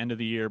record at the end of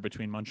the year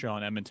between Montreal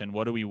and Edmonton,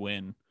 what do we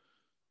win?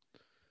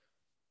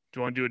 Do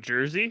you want to do a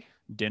jersey?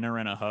 Dinner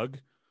and a hug?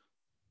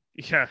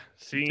 Yeah,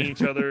 seeing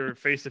each other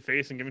face to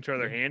face and giving each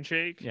other a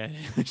handshake. Yeah,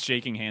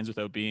 shaking hands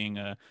without being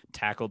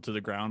tackled to the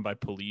ground by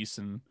police,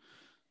 and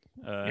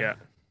yeah,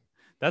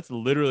 that's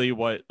literally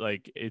what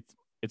like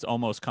it's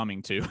almost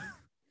coming to.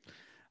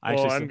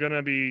 I'm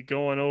gonna be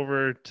going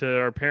over to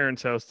our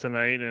parents' house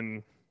tonight,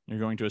 and you're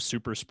going to a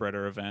super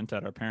spreader event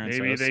at our parents'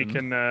 house. Maybe they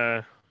can,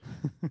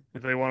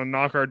 if they want to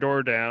knock our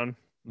door down.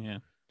 Yeah,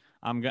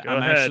 I'm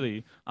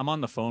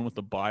on the phone with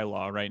the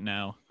bylaw right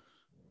now.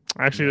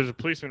 Actually, there's a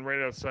policeman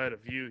right outside of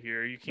you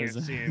here. You can't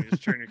see him.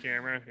 Just turn your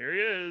camera. Here he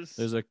is.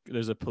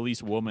 There's a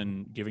police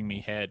woman giving me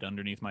head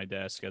underneath my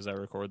desk as I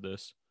record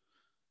this.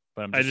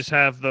 But I just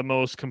have the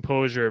most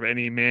composure of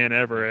any man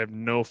ever. I have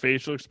no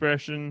facial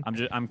expression.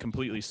 I'm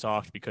completely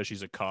soft because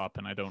she's a cop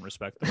and I don't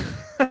respect them.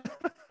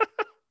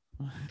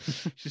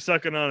 She's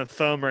sucking on a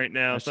thumb right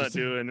now. It's not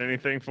doing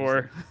anything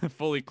for her.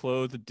 Fully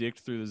clothed, dick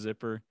through the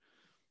zipper.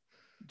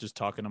 Just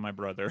talking to my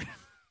brother.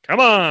 Come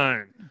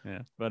on.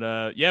 Yeah.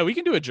 But yeah, we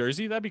can do a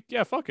jersey. Fuck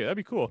it. That'd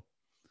be cool.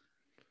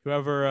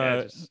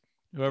 Whoever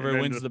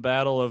wins the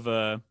battle of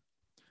the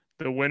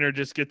winner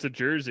just gets a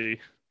jersey.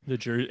 The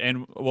jersey,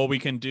 and we'll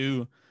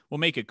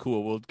make it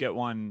cool. We'll get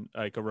one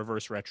like a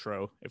reverse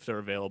retro if they're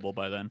available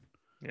by then.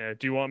 Yeah.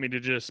 Do you want me to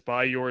just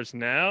buy yours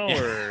now,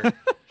 or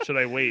should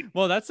I wait?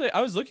 Well, that's it.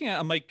 I was looking at.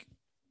 I'm like,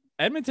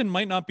 Edmonton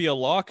might not be a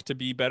lock to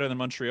be better than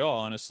Montreal,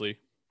 honestly.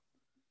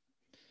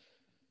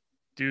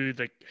 Dude,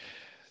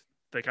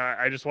 like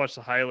I just watched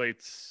the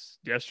highlights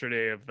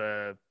yesterday of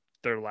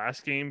their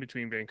last game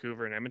between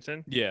Vancouver and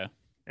Edmonton. Yeah.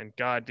 And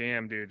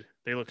goddamn, dude,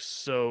 they look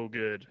so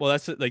good. Well,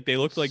 that's it. Like they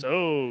looked like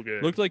so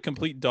good. Looked like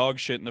complete dog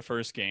shit in the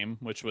first game,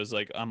 which was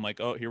like, I'm like,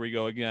 oh, here we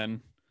go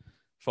again.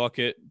 Fuck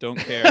it, don't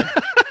care.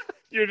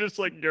 You're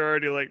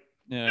already like,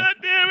 yeah, God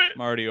damn it,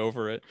 I'm already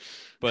over it.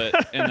 But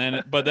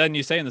then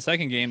you say in the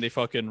second game they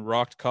fucking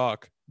rocked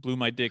cock, blew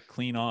my dick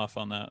clean off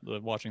on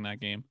watching that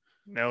game.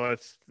 Now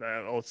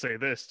I'll say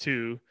this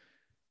too.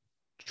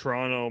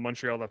 Toronto,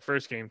 Montreal, that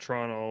first game,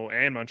 Toronto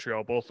and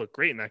Montreal both looked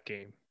great in that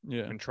game.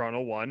 Yeah. And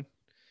Toronto won.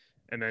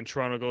 And then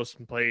Toronto goes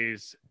and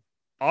plays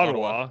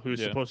Ottawa,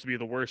 who's supposed to be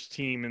the worst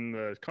team in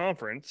the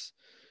conference.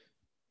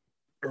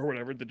 Or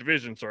whatever, the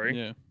division, sorry.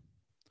 Yeah.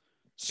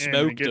 Smoked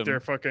and they get their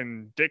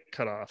fucking dick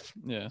cut off.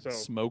 Yeah,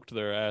 smoked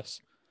their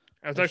ass.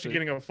 I was actually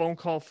getting a phone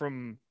call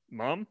from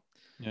Mom.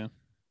 Yeah.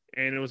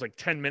 And it was like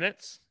 10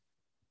 minutes.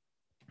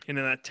 And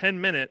in that 10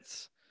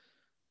 minutes,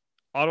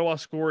 Ottawa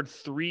scored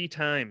 3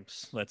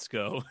 times. Let's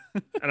go.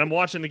 And I'm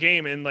watching the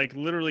game, and like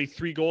literally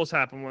 3 goals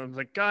happened. I was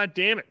like, God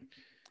damn it.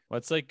 Well,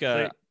 it's like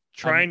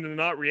trying to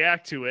not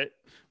react to it.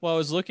 Well, I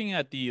was looking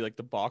at the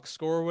box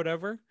score or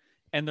whatever,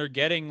 and they're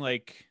getting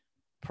like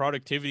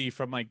productivity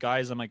from like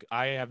guys. I'm like,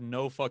 I have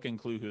no fucking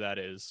clue who that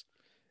is.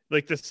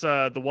 Like this,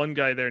 the one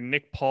guy there,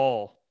 Nick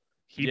Paul.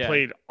 He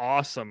played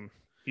awesome.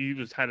 He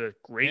had a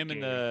great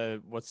game.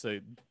 And what's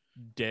the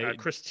day?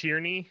 Chris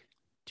Tierney.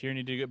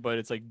 Tierney did good, but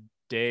it's like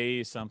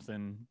Day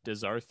something.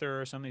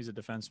 Desarthur or something. He's a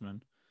defenseman.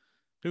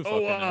 Who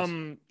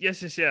fucking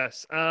knows?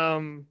 Yes.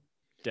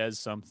 Des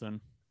something.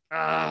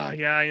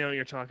 Yeah, I know what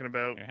you're talking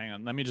about. Here, hang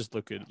on. Let me just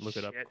look it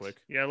up quick.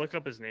 Yeah, look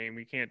up his name.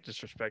 We can't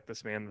disrespect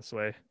this man this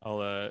way.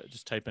 I'll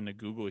just type into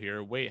Google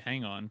here. Wait,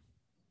 hang on.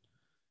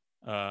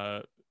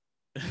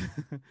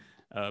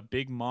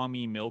 Big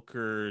mommy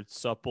milker,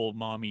 supple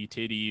mommy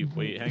titty.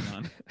 Wait, hang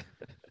on.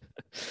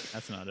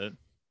 That's not it.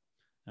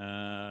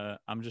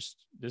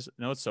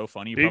 It's so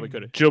funny. You big probably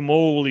could have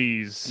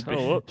Jamolis.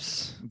 Oh,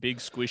 whoops. Big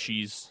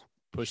squishies.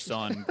 pushed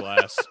on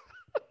glass.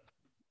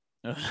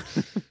 That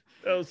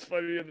was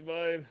funnier than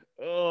mine.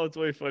 Oh, it's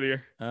way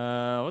funnier.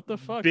 What the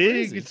fuck?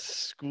 Big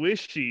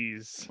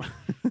squishies.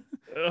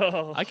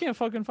 Oh. I can't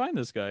fucking find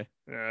this guy.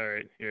 All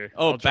right, here.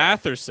 Oh,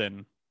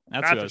 Batherson.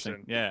 That's who I was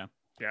thinking. Yeah.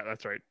 Yeah,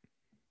 that's right.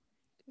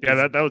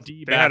 Yeah, that was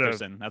D. They had a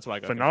That's why I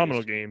got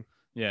phenomenal confused. game.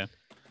 Yeah.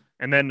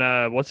 And then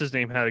what's his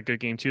name had a good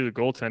game too, the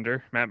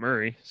goaltender, Matt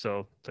Murray.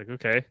 So it's like,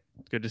 okay,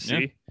 good to see.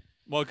 Yeah.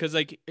 Well, because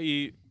like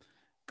he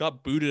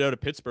got booted out of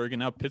Pittsburgh, and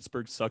now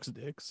Pittsburgh sucks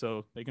dick,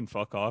 so they can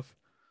fuck off.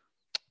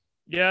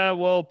 Yeah,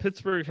 well,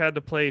 Pittsburgh had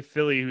to play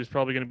Philly, who's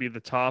probably going to be the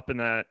top in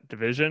that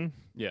division.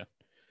 Yeah.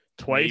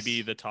 Twice.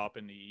 Maybe the top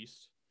in the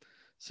East.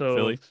 So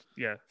Philly.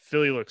 Yeah,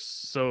 Philly looks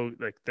so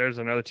like there's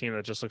another team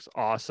that just looks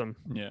awesome.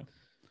 Yeah.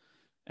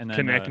 And then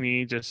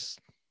Konechny just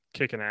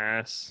kicking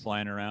ass.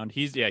 Flying around.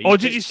 Did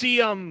you see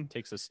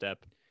takes a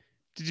step.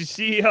 Did you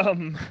see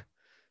what's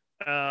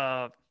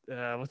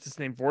his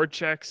name?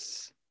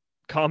 Voracek's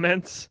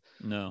comments?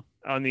 No.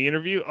 On the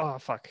interview? Oh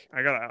fuck.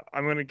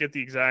 I'm gonna get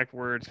the exact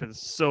words because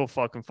it's so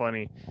fucking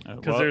funny.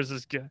 Because there's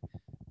this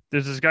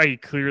guy he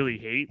clearly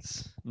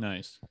hates.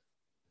 Nice.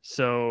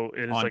 So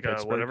it is on like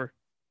Pittsburgh? a whatever.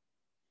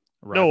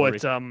 Rivalry.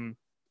 No,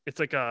 it's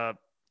like a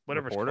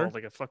whatever Reporter? it's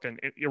called, like a fucking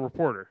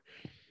reporter.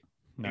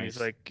 Nice. And he's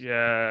like,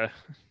 yeah.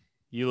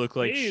 You look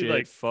like Hey, shit.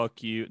 like-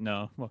 Fuck you.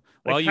 No. Well,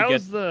 Like,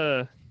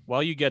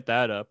 while you get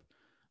that up,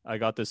 I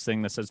got this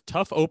thing that says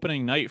tough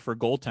opening night for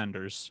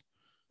goaltenders.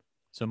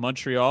 So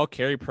Montreal,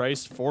 Carey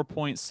Price,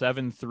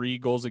 4.73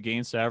 goals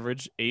against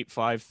average,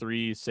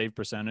 8.53 save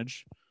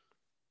percentage.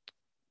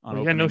 On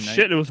yeah, opening no night.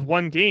 shit. It was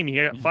one game. He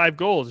got 5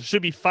 goals. It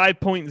should be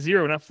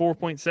 5.0, not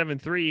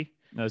 4.73.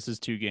 No, this is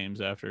 2 games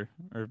after,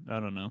 or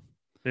I don't know.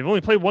 They've only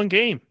played one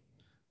game.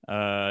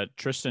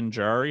 Tristan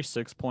Jarry,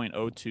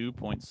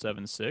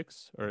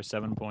 6.02.76 or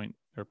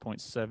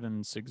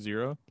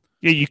 0.760.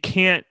 Yeah, you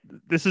can't.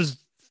 This is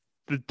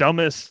the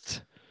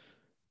dumbest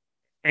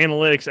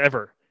analytics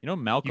ever. You know,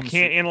 Malcolm. You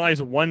can't analyze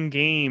one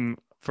game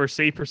for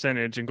save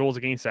percentage and goals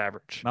against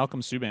average. Malcolm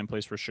Subban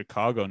plays for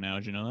Chicago now.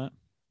 Did you know that?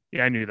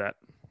 Yeah, I knew that.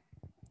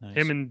 Nice.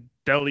 Him and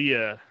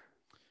Delia.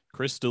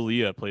 Chris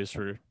D'Elia plays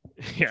for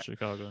Yeah.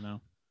 Chicago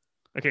now.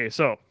 Okay,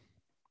 so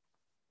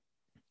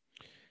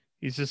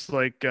he's just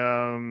like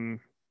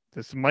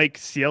this Mike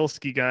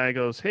Sielski guy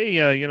goes, "Hey,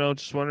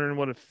 just wondering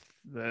what if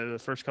the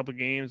first couple of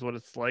games, what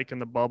it's like in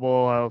the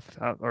bubble, how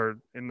or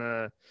in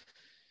the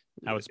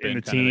How it's been in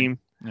the kind of team,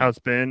 thing. how it's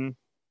been,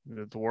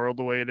 the world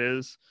the way it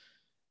is."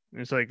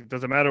 And it's like,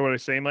 doesn't matter what I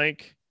say,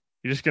 Mike.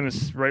 You're just gonna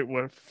write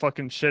what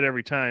fucking shit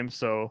every time,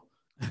 so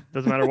it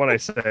doesn't matter what I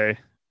say.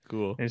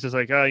 Cool. And it's just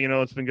like,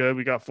 it's been good.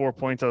 We got 4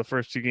 points out of the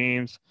first 2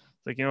 games.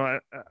 It's like, I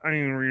don't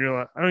even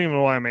realize. I don't even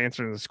know why I'm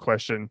answering this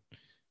question.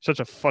 Such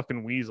a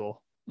fucking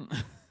weasel.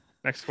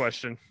 Next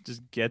question.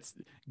 Just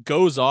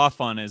goes off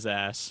on his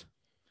ass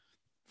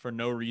for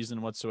no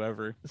reason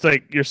whatsoever. It's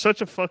like, you're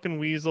such a fucking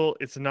weasel.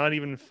 It's not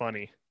even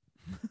funny.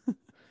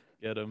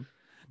 Get him.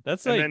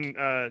 That's And like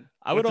then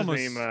I would what's his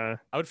almost name?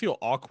 I would feel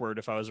awkward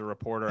if I was a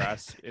reporter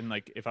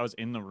if I was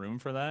in the room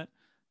for that.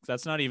 'Cause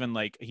that's not even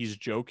like he's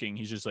joking.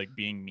 He's just like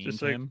being mean Just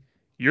to like, him.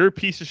 You're a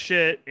piece of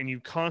shit, and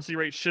you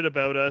constantly write shit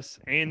about us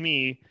and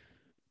me.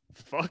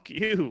 Fuck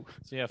you.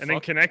 So yeah, And then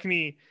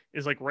Konechny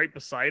is like right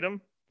beside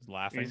him. he's And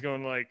laughing. he's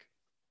going like,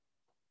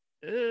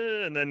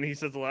 and then he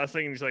says the last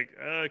thing, and he's like,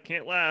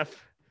 can't laugh.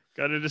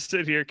 Got to just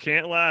sit here.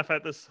 Can't laugh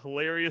at this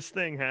hilarious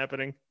thing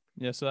happening.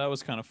 Yeah, so that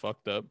was kind of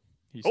fucked up.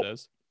 He Oh.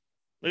 says.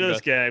 Look at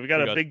this guy. We got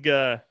we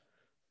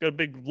a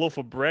big loaf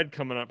of bread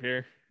coming up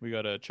here. We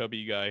got a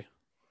chubby guy.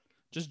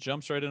 Just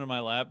jumps right into my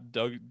lap,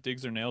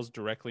 digs her nails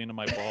directly into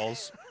my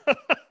balls.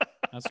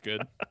 That's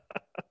good.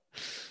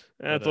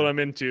 That's what I'm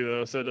into,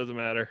 though, so it doesn't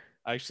matter.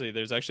 Actually,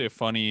 there's actually a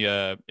funny.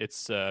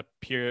 It's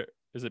Pierre.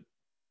 Is it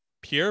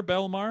Pierre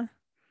Bellemare?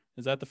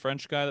 Is that the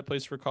French guy that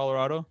plays for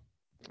Colorado?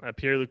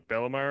 Pierre-Luc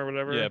Bellemare or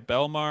whatever. Yeah,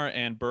 Bellemare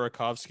and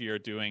Burakovsky are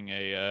doing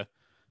a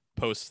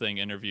post-thing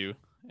interview,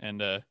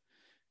 and they're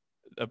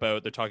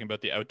talking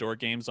about the outdoor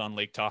games on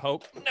Lake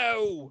Tahoe.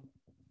 No,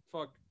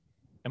 fuck.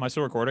 Am I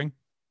still recording?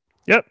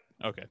 Yep.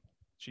 Okay.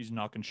 She's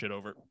knocking shit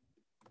over.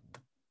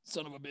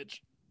 Son of a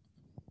bitch.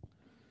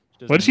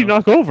 What did she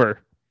knock over?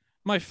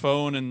 My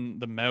phone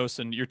and the mouse,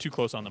 and you're too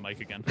close on the mic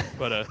again.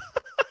 But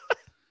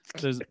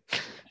there's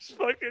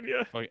fucking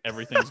yeah.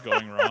 Everything's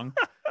going wrong.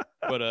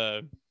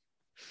 But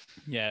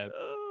yeah.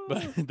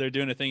 But they're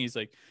doing a thing. He's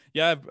like,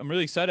 yeah, I'm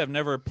really excited. I've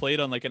never played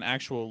on like an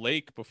actual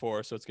lake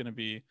before, so it's gonna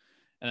be.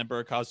 And then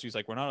Burakovsky's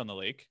like, we're not on the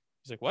lake.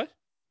 He's like, what?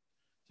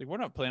 He's like, we're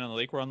not playing on the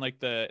lake. We're on like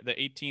the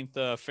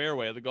 18th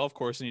fairway of the golf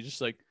course, and he's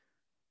just like,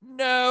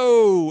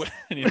 no.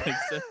 And he like,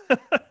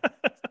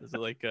 is it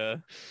like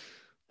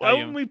why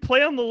wouldn't we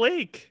play on the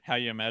lake? How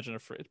you imagine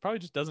it probably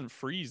just doesn't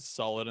freeze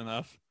solid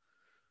enough.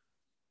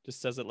 Just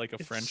says it like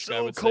a French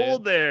guy would say. It's so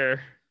cold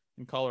there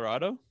In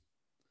Colorado?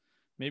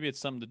 Maybe it's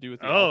something to do with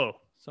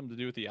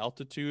the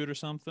altitude or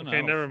something.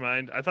 Okay, never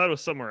mind. I thought it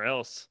was somewhere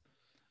else.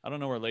 I don't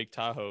know where Lake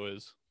Tahoe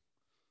is.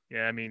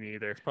 Yeah, me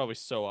neither. It's probably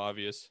so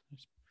obvious.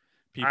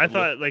 I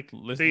thought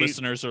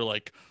listeners are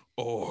like,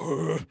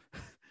 oh.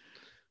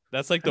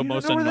 That's like the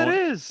most annoying. That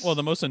annoying. is. Well,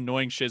 the most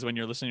annoying shit is when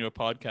you're listening to a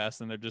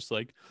podcast and they're just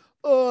like,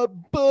 who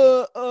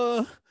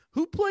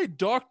played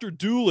Dr.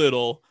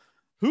 Doolittle?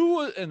 Who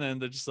was? And then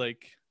they're just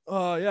like,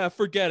 oh yeah,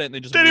 forget it. And they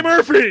just Eddie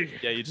Murphy.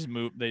 Yeah, you just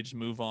move. They just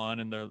move on,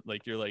 and they're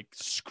like, you're like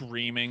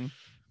screaming.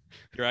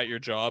 You're at your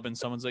job, and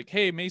someone's like,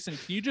 "Hey, Mason,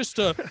 can you just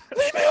leave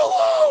me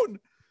alone?"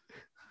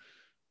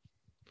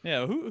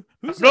 Yeah,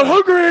 who's not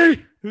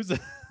hungry? Who's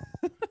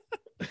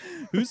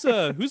who's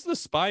the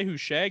spy who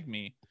shagged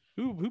me?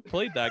 Who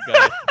played that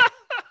guy?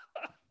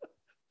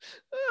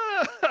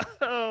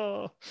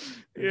 Oh,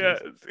 yeah,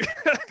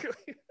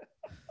 exactly.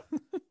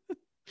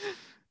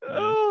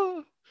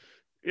 Oh,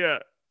 yeah.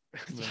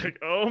 It's like,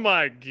 oh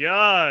my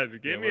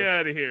god, get me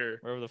out of here.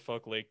 Wherever the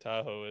fuck Lake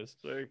Tahoe is.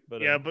 Like,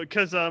 but yeah,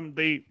 because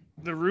the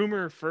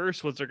rumor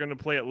first was they're gonna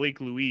play at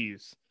Lake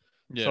Louise.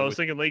 Yeah, so I was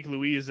thinking Lake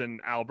Louise in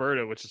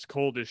Alberta, which is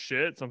cold as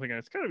shit. Something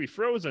that's gotta be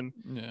frozen.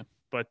 Yeah.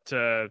 But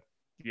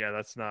yeah,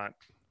 that's not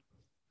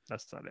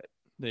it.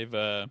 They've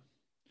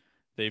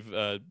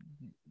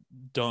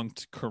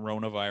dunked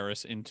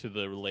coronavirus into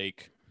the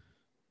lake.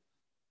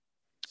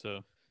 So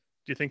do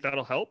you think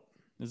that'll help?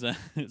 Is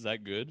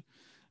that good?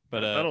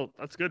 But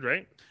that's good,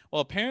 right?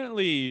 Well,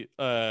 apparently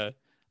I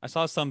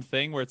saw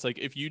something where it's like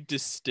if you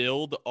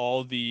distilled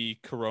all the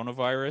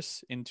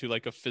coronavirus into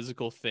like a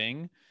physical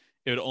thing,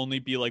 it would only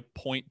be like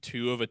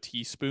 0.2 of a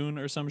teaspoon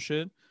or some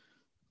shit.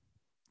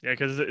 Yeah,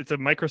 because it's a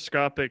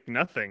microscopic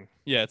nothing.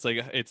 Yeah, it's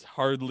like it's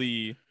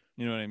hardly,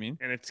 you know what I mean?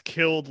 And it's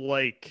killed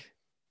like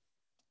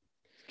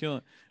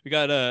killing.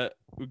 We're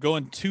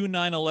going 2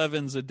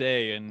 9/11s a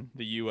day in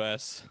the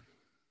US.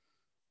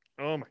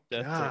 Oh my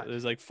god.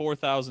 There's like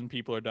 4,000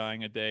 people are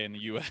dying a day in the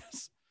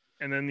US.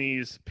 And then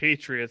these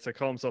patriots that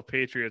call themselves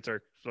patriots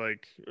are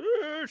like,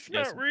 it's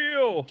not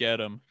real. Get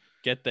them.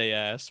 Get they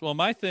ass. Well,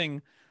 my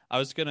thing, I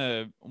was going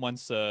to,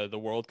 once the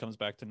world comes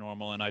back to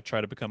normal and I try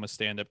to become a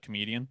stand-up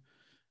comedian,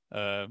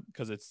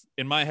 because it's,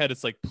 in my head,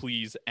 it's like,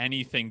 please,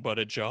 anything but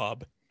a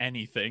job.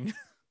 Anything.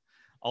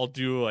 I'll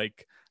do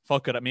like,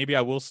 fuck it. Maybe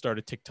I will start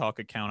a TikTok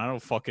account. I don't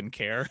fucking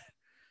care.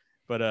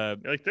 But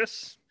like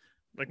this?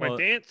 Like my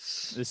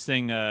dance? This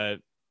thing,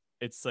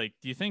 it's like,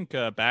 do you think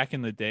back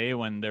in the day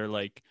when they're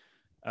like,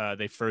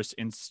 they first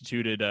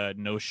instituted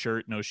no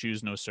shirt, no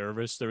shoes, no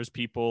service, there was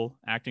people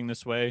acting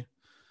this way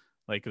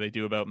like they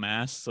do about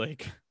masks?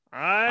 Like,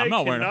 I'm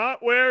not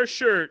wear a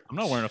shirt. I'm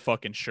not wearing a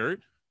fucking shirt.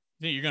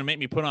 You think you're going to make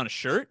me put on a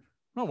shirt?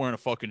 I'm not wearing a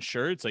fucking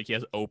shirt. It's like he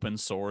has open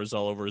sores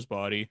all over his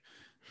body.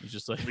 He's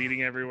just like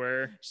bleeding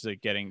everywhere. Just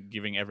like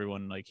giving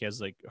everyone, like, he has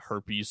like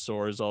herpes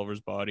sores all over his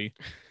body,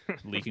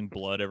 leaking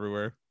blood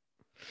everywhere.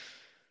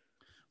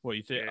 What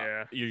you think?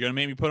 Yeah. You're gonna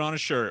make me put on a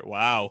shirt?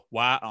 Wow!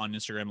 On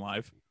Instagram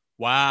Live.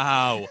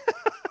 Wow!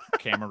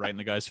 Camera right in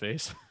the guy's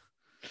face.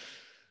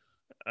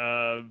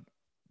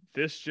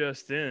 This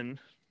just in.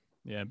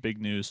 Yeah, big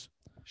news.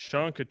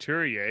 Sean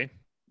Couturier.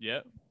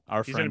 Yeah,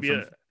 our friend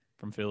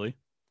from Philly.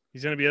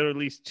 He's gonna be out at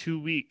least 2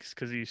 weeks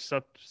because he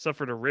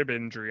suffered a rib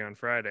injury on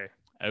Friday.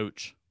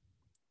 Ouch.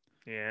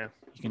 Yeah.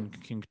 He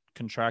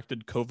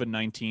contracted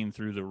COVID-19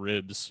 through the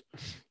ribs.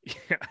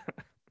 Yeah.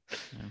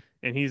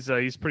 And he's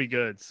pretty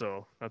good,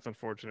 so that's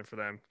unfortunate for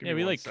them.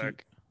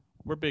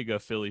 We're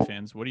big Philly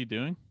fans. What are you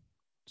doing?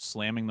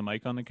 Slamming the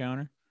mic on the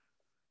counter?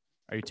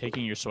 Are you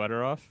taking your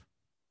sweater off?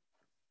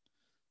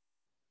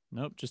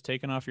 Nope, just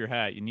taking off your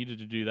hat. You needed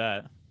to do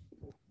that.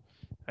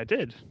 I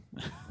did.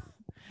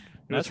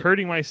 It was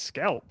hurting my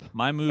scalp.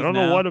 My move. I don't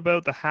know what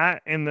about the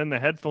hat and then the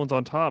headphones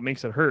on top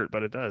makes it hurt,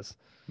 but it does.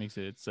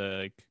 It's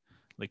like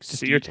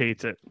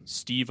irritates it.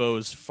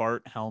 Steve-O's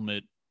fart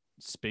helmet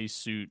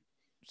spacesuit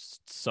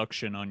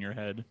suction on your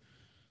head.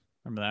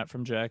 Remember that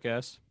from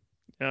Jackass?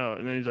 Oh,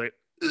 and then he's like,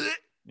 ugh.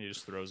 He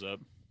just throws up.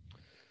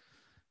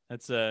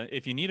 That's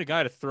if you need a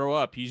guy to throw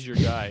up, he's your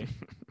guy.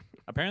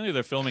 Apparently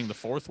they're filming the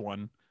fourth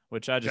one,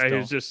 which I just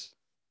who's just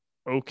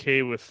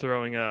okay with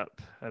throwing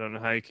up. I don't know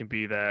how you can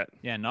be that.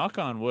 Yeah, knock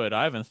on wood.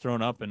 I haven't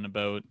thrown up in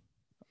about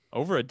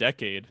over a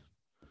decade.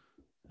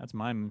 That's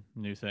my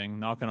new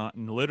thing.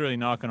 Literally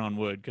knocking on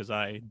wood, because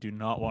I do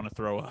not want to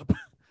throw up.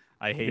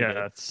 I hate it. Yeah,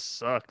 that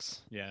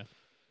sucks. Yeah.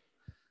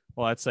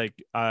 Well, that's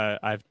like,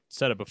 I've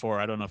said it before.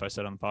 I don't know if I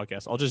said it on the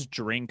podcast. I'll just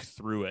drink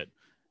through it.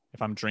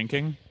 If I'm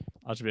drinking,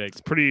 I'll just be like,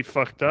 it's pretty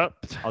fucked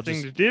up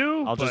to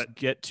do. I'll just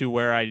get to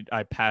where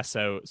I pass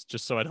out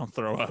just so I don't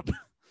throw up.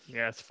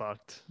 Yeah, it's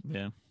fucked.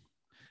 Yeah.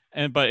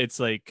 But it's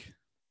like,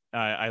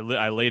 I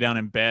lay down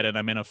in bed and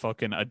I'm in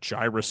a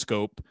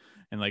gyroscope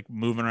and like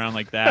moving around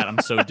like that. I'm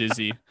so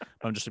dizzy.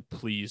 I'm just like,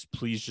 please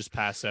just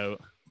pass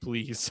out.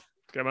 Please.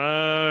 Come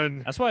on.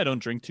 That's why I don't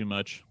drink too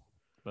much.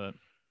 But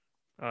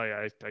oh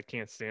yeah, I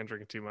can't stand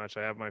drinking too much.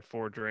 I have my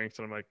 4 drinks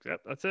and I'm like, yep,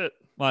 that's it.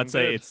 Well, I'd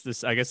say it's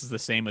this. I guess it's the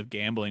same with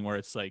gambling, where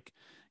it's like,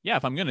 yeah,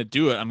 if I'm gonna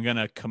do it, I'm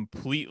gonna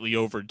completely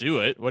overdo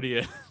it. What do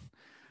you?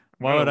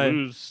 Why would I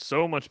lose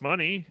so much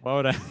money? Why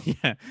would I?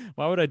 Yeah.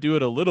 Why would I do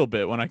it a little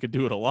bit when I could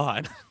do it a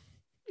lot?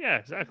 Yeah,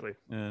 exactly.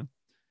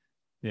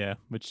 Yeah.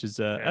 Which is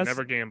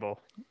never gamble.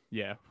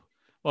 Yeah.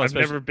 Well, I've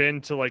never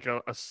been to like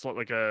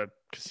a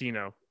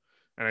casino,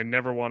 and I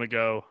never want to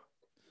go.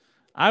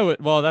 I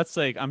would. Well, that's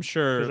like I'm because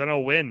sure. then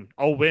I'll win.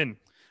 I'll win.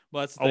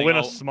 Well, that's the I'll thing. win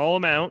a small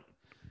amount.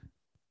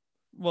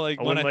 Well, like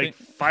I'll when win I like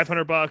 $500,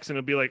 and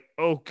it'll be like,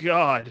 oh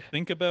god,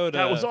 think about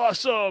that was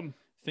awesome.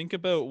 think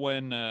about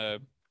when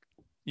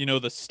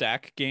the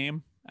stack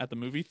game at the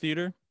movie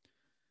theater.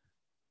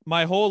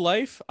 My whole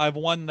life, I've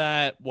won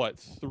that what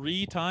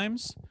 3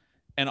 times,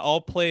 and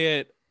I'll play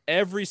it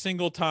every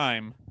single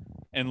time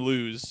and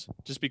lose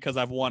just because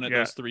I've won it Yeah.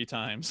 those 3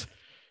 times.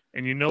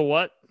 And you know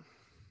what?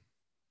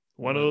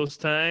 One of What? those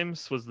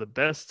times was the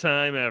best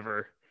time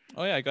ever.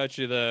 Oh yeah, I got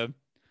you the.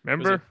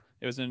 Remember?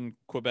 It was in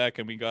Quebec,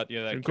 and we got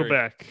you that In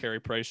Quebec Carey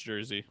Price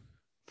jersey.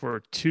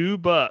 for $2.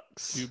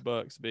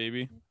 $2,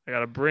 baby. I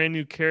got a brand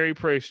new Carey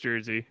Price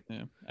jersey.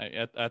 Yeah,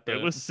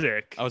 It was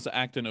sick. I was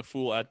acting a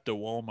fool at the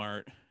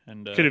Walmart,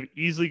 and Could have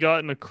easily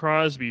gotten a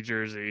Crosby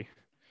jersey.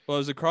 well, it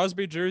was a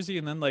Crosby jersey,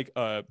 and then like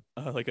a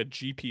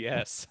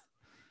GPS.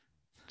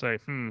 It's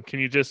like, can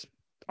you just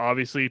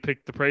obviously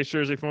pick the Price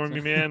jersey for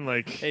me, man?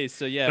 Like, Hey,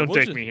 so yeah, don't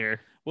take me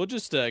here. We'll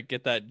just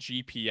get that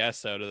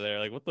GPS out of there.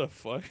 Like, what the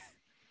fuck?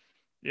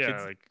 Yeah,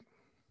 Kids,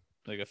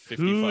 like a 55,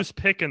 who's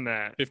picking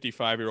that?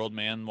 55-year-old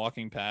man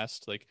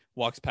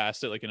walks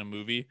past it like in a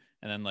movie,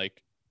 and then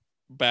like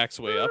backs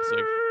way up. It's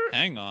like,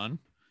 hang on, and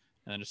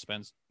then just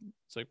spends.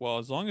 It's like, well,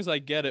 as long as I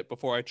get it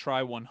before I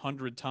try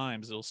 100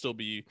 times, it'll still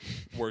be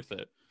worth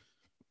it.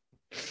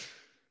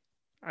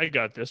 I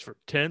got this for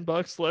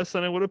 $10 less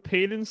than I would have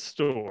paid in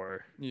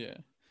store. Yeah.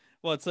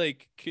 Well, it's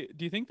like, do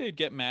you think they'd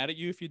get mad at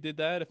you if you did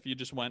that? If you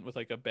just went with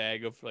like a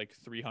bag of like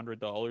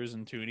 $300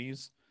 in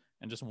toonies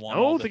and just won?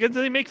 Oh,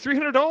 they make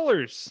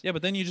 $300. Yeah,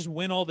 but then you just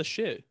win all the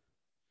shit.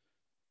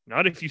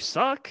 Not if you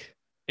suck.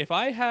 If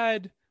I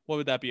had, what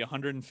would that be?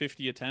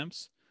 150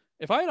 attempts.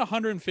 If I had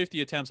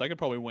 150 attempts, I could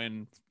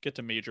probably get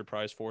to major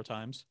prize 4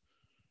 times.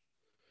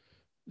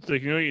 So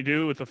you know what you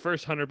do with the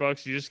first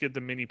 $100? You just get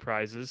the mini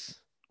prizes.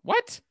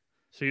 What?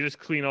 So you just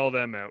clean all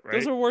them out, right?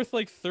 Those are worth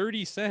like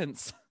 30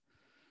 cents.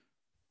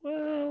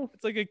 Well,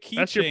 it's like a keychain.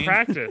 That's your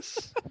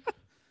practice.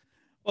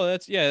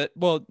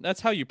 Well, that's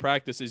how you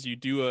practice. Is you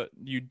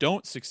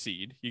don't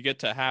succeed. You get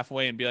to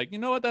halfway and be like, you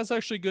know what? That's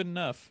actually good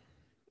enough.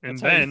 And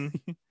then,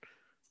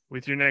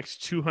 with your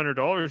next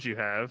 $200 you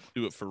have,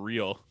 do it for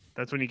real.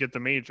 That's when you get the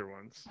major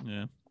ones.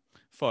 Yeah.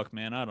 Fuck,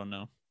 man. I don't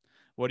know.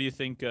 What do you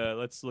think?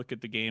 Let's look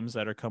at the games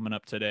that are coming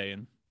up today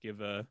and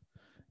give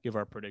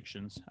our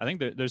predictions. I think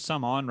there's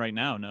some on right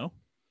now. No.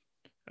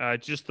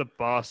 Just the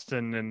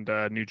Boston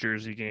and New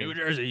Jersey game. New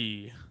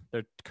Jersey.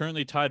 They're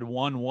currently tied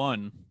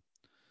 1-1.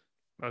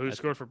 Who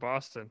scored for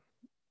Boston?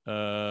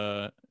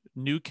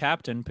 New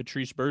captain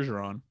Patrice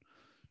Bergeron.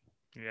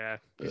 Yeah,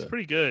 he's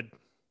pretty good.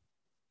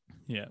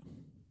 Yeah.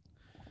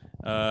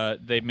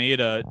 They made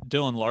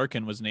Dylan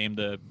Larkin was named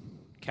the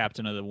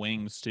captain of the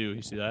Wings too.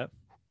 You see that?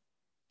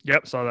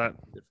 Yep, saw that.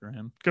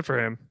 Good for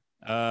him.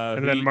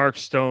 And then Mark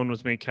Stone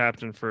was made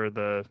captain for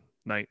the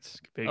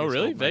Knights. Vegas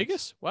really?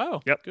 Vegas?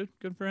 Wow. Yep.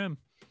 Good for him.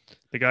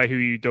 The guy who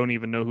you don't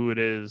even know who it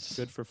is.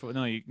 Good for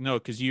no,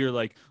 because you're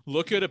like,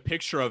 look at a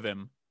picture of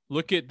him.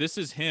 This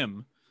is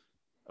him.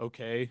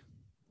 Okay,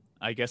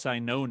 I guess I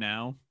know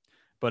now.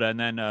 But and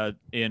then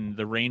in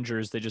the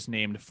Rangers, they just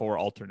named 4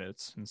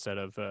 alternates instead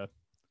of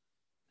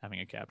having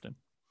a captain.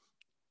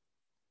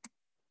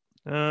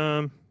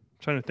 Trying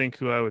to think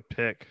who I would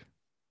pick.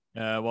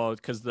 Well,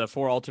 because the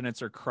 4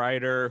 alternates are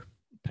Kreider,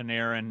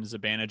 Panarin,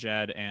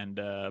 Zibanejad, and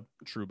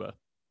Trouba.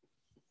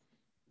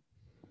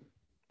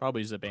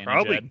 Probably Zibanejad.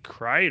 Probably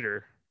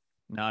Kreider.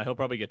 No, he'll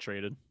probably get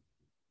traded.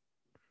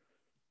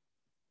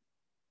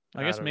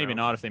 I guess maybe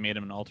not if they made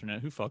him an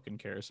alternate. Who fucking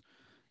cares?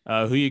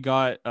 Who you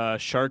got?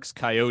 Sharks,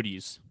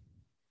 Coyotes.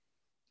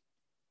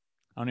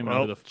 I don't even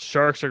know who the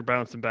Sharks are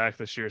bouncing back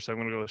this year, so I'm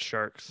gonna go with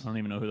Sharks. I don't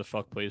even know who the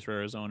fuck plays for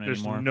Arizona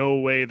anymore. There's no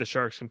way the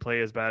Sharks can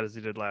play as bad as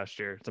they did last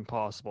year. It's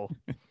impossible.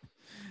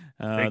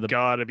 They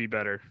gotta be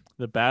better.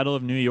 The Battle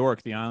of New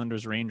York, the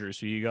Islanders, Rangers.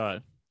 Who you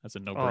got? That's a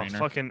no-brainer.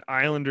 Fucking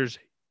Islanders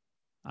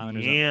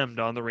yammed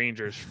on the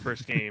Rangers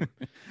first game,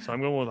 so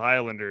I'm going with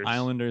Islanders.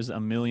 Islanders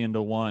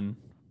 1,000,000-1.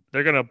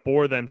 They're gonna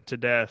bore them to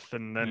death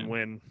and then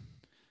win.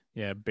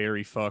 Yeah,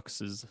 Barry Fuchs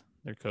is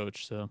their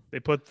coach. So they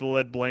put the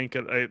lead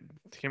blanket. I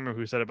can't remember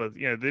who said it, but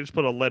they just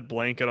put a lead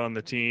blanket on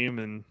the team,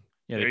 and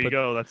there you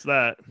go. That's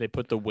that. They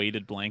put the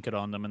weighted blanket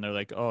on them, and they're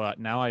like, "Oh,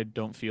 now I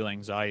don't feel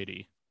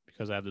anxiety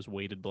because I have this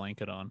weighted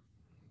blanket on."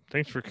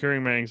 Thanks for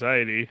curing my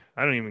anxiety.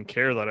 I don't even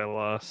care that I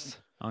lost.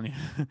 I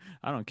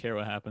don't care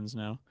what happens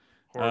now.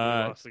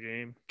 Horribly lost the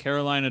game.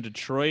 Carolina,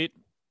 Detroit.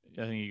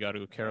 I think you got to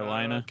go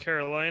Carolina.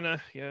 Carolina,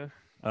 yeah.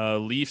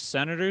 Leafs,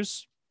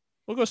 Senators.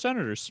 We'll go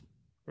Senators.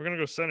 We're gonna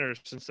go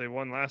Senators since they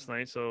won last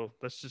night. So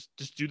let's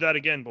just do that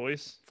again,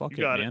 boys. Fuck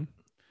it, man.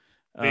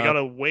 They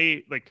gotta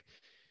wait. Like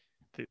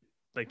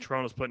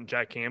Toronto's putting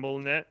Jack Campbell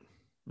in net.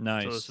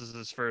 Nice. So this is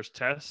his first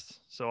test.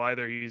 So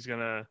either he's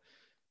gonna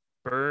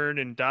burn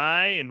and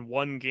die in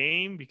one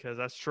game because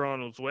that's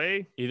Toronto's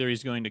way. Either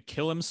he's going to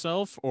kill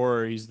himself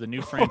or he's the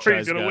new franchise or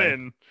he's gonna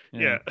win.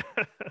 Yeah.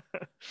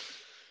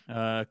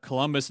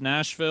 Columbus,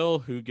 Nashville.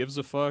 Who gives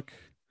a fuck?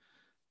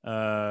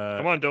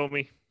 Come on,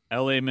 Domi.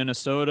 LA,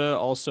 Minnesota.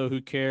 Also,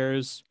 who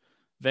cares?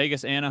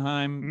 Vegas,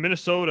 Anaheim.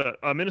 Minnesota.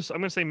 Minnesota.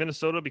 I'm gonna say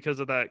Minnesota because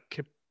of that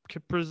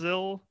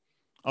Brazil.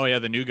 Oh yeah,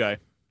 the new guy.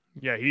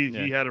 Yeah,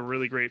 he had a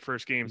really great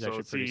first game. He's so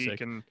actually pretty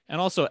sick. And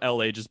also,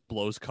 LA just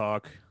blows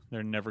cock.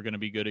 They're never gonna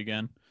be good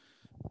again.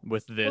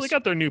 With this, well, they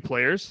got their new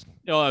players.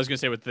 Oh, I was gonna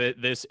say with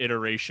this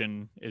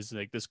iteration is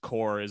like this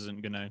core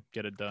isn't gonna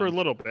get it done for a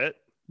little bit.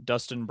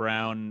 Dustin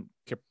Brown,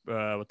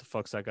 what the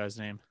fuck's that guy's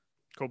name?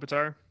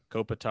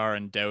 Kopitar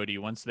and Doughty.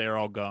 Once they're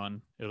all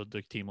gone,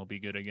 the team will be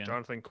good again.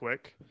 Jonathan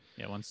Quick.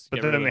 Yeah, once.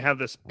 But then they have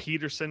this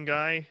Peterson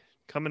guy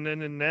coming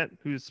in net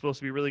who's supposed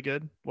to be really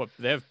good. What,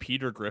 they have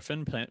Peter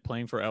Griffin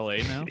playing for LA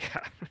now?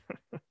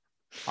 Yeah.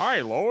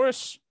 Hi,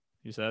 Lois.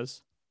 He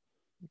says.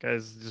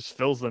 Guys just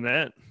fills the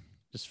net.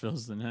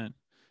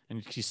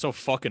 And he's so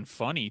fucking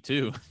funny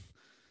too.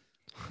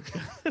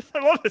 I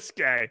love this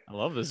guy.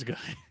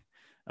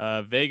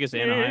 Vegas,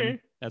 Anaheim.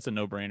 That's a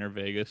no-brainer.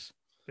 Vegas,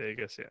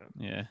 yeah.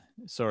 Yeah.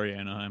 Sorry,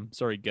 Anaheim.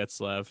 Sorry,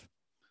 Getzlav.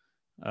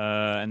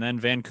 And then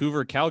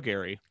Vancouver,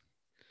 Calgary.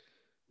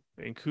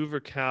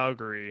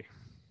 Calgary.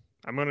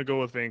 I'm gonna go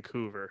with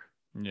Vancouver.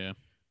 Yeah.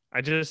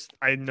 I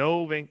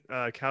know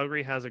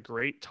Calgary has a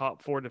great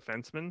top 4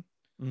 defenseman.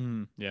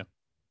 Yeah.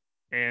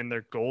 And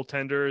their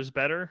goaltender is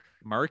better.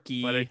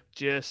 Markey. But I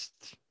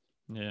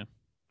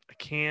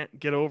can't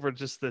get over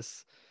just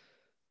this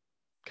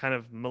kind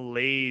of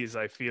malaise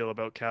I feel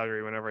about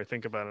Calgary whenever I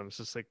think about them. It's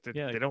just like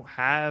they don't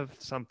have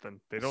something.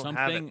 They don't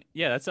have it.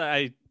 Yeah, that's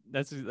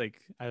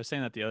like I was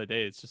saying that the other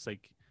day. It's just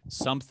like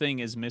something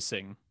is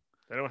missing.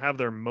 They don't have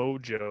their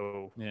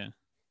mojo. Yeah.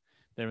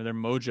 Their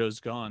mojo's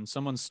gone.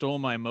 Someone stole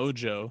my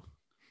mojo.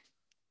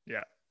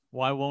 Yeah.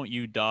 Why won't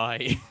you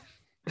die?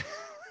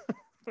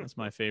 That's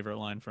my favorite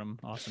line from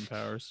Austin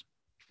Powers.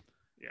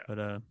 Yeah.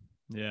 But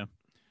yeah.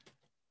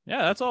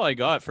 Yeah, that's all I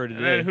got for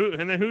today.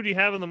 And then who do you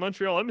have in the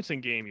Montreal Edmonton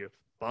game, you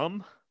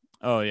bum?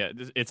 Oh yeah,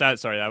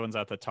 that one's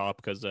at the top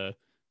because your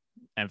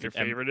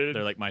favorited?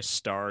 They're like my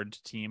starred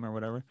team or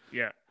whatever.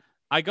 Yeah.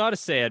 I gotta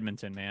say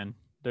Edmonton, man.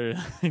 They're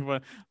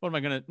what am I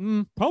gonna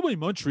probably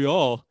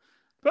Montreal.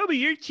 Probably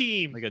your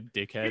team. Like a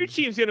dickhead. Your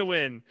team's gonna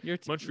win.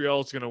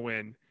 Montreal's gonna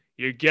win.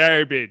 You're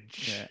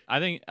garbage. Yeah,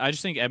 I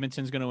just think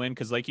Edmonton's gonna win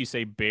because, like you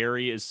say,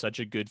 Barry is such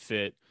a good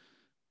fit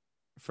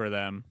for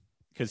them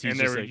because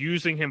they're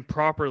using him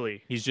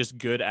properly. He's just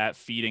good at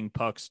feeding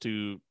pucks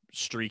to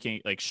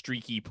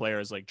streaky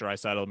players like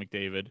Draisaitl,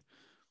 McDavid.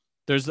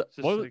 There's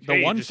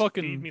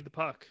feed me the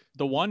puck.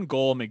 The one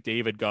goal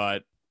McDavid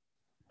got.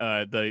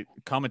 The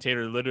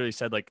commentator literally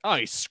said like, "Oh,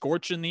 he's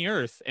scorching the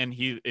earth," and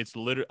it's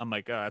literally. I'm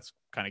like, "Oh, that's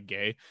kind of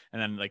gay." And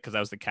then like, because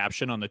that was the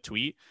caption on the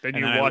tweet.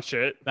 Then I watched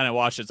it.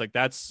 It's like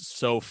that's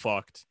so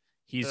fucked.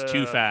 He's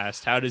too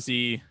fast. How does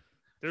he?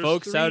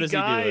 Folks, how does he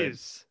do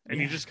it?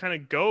 And he just kind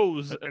of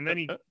goes, and then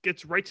he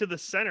gets right to the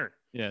center.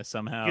 Yeah,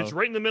 somehow gets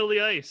right in the middle of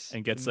the ice,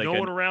 and gets no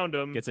one around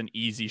him. Gets an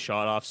easy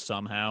shot off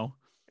somehow,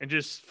 and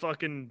just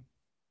fucking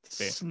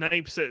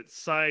snipes it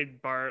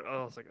sidebar.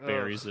 Oh, it's like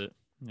buries it.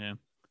 Yeah.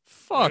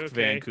 Fuck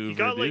Vancouver, he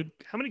got, dude.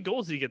 How many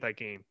goals did he get that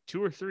game?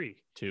 2 or 3?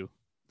 2.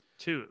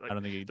 Like, I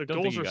don't think the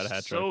goals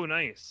are so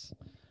nice.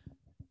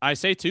 I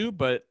say 2,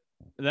 but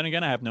then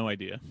again, I have no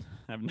idea.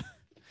 I have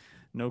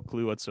no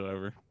clue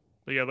whatsoever.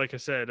 But yeah, like I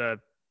said,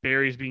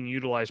 Barry's being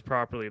utilized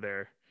properly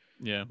there.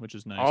 Yeah, which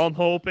is nice. All I'm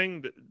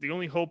hoping, the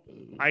only hope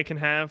I can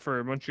have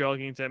for Montreal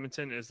against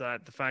Edmonton is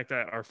that the fact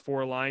that our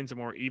 4 lines are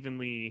more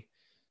evenly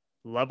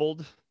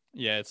leveled.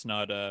 Yeah, it's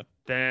not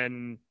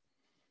then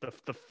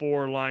the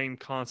 4-line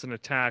constant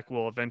attack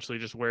will eventually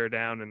just wear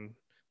down and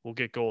we'll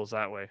get goals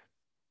that way.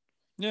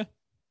 Yeah.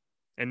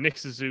 And Nick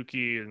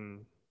Suzuki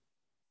and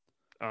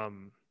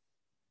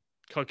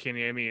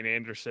Kotkaniemi and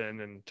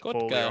Anderson and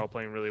Toffoli are all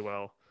playing really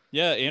well.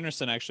 Yeah,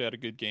 Anderson actually had a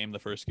good game the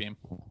first game.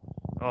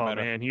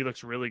 Man, he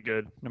looks really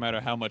good. No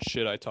matter how much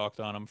shit I talked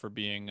on him for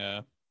being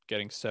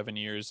getting 7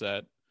 years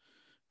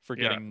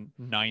getting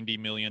 $90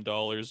 million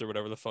or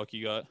whatever the fuck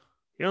he got.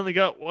 He only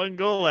got 1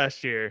 goal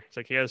last year. It's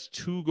like he has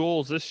 2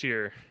 goals this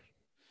year.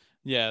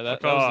 Yeah,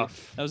 that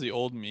was the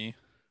old me.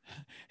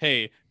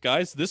 Hey,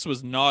 guys, this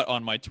was not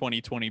on my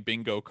 2020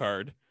 bingo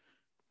card.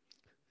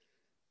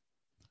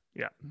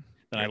 Yeah.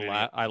 Then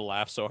I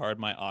laugh so hard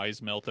my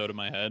eyes melt out of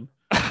my head.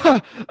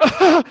 And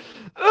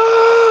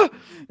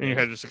your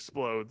head just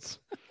explodes.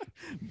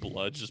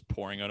 Blood just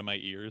pouring out of my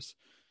ears.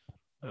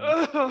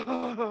 Like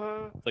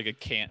a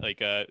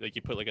like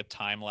you put like a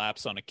time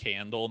lapse on a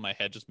candle, my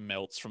head just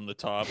melts from the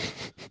top.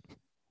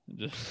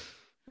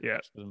 Yeah,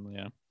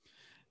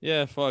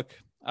 fuck.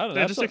 I don't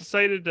know. I'm just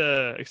excited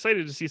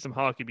to see some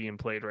hockey being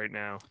played right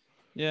now.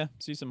 Yeah,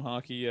 see some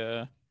hockey.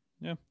 Yeah.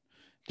 Can't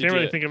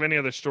really think of any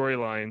other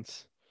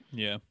storylines.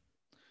 Yeah.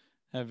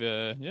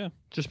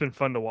 Just been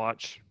fun to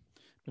watch.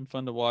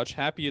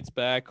 Happy it's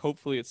back.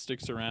 Hopefully it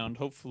sticks around.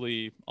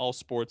 Hopefully all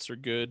sports are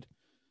good.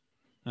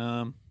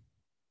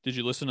 Did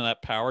you listen to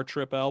that Power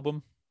Trip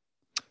album?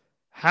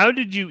 How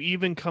did you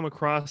even come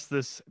across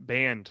this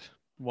band?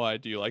 Why?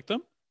 Do you like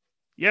them?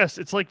 Yes,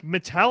 it's like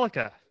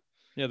Metallica.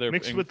 Yeah, they're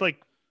mixed with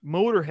like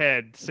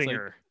Motorhead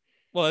singer.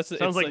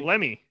 Sounds like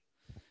Lemmy.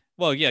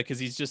 Well, yeah, because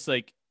he's just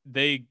like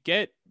they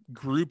get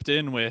grouped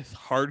in with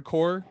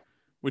hardcore,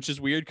 which is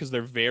weird because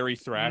they're very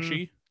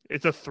thrashy.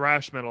 It's a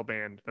thrash metal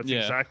band. That's Yeah.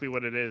 exactly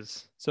what it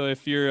is. So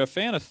if you're a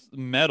fan of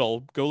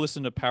metal, go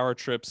listen to Power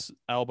Trip's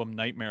album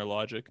Nightmare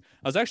Logic.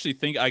 I was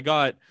actually I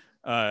got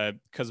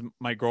because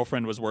my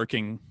girlfriend was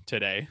working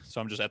today, so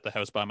I'm just at the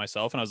house by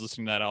myself, and I was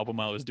listening to that album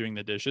while I was doing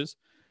the dishes.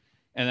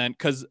 And then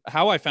because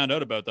how I found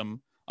out about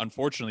them,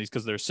 unfortunately, is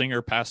because their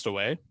singer passed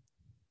away.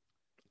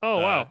 Oh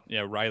wow.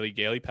 Yeah, Riley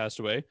Gailey passed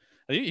away.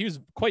 I think he was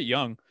quite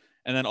young,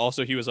 and then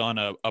also he was on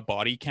a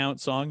Body Count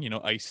song. You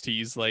know,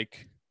 Ice-T's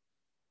like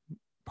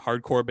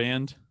hardcore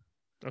band.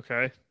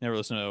 Okay. Never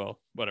listened to it. Well,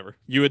 whatever.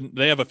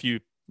 They have a few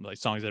like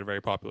songs that are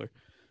very popular.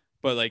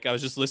 But like I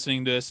was just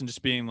listening to this and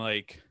just being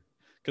like,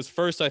 because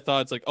first I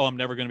thought it's like, oh, I'm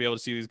never gonna be able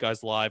to see these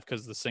guys live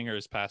because the singer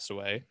has passed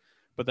away.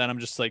 But then I'm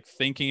just like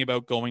thinking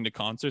about going to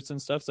concerts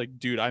and stuff. It's like,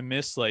 dude, I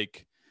miss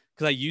like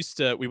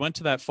because we went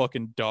to that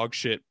fucking dog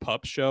shit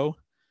pup show,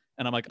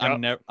 and I'm like,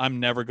 Yep. I'm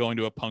never going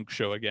to a punk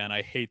show again.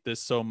 I hate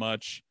this so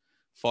much.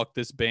 Fuck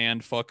this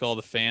band. Fuck all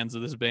the fans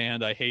of this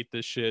band. I hate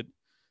this shit.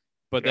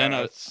 But then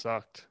it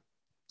sucked.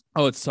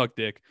 Oh, it sucked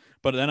dick.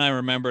 But then I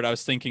remembered I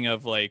was thinking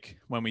of like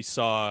when we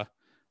saw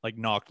like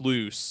Knocked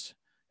Loose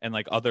and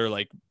like other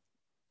like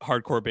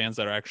hardcore bands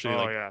that are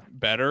actually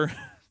better.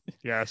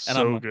 Yeah, and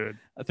so good.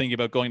 I'm thinking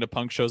about going to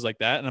punk shows like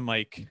that, and I'm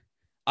like,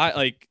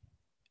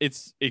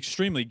 it's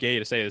extremely gay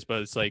to say this,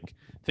 but it's like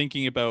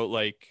thinking about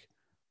like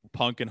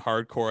punk and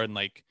hardcore and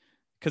like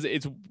because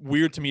it's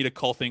weird to me to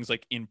call things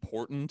like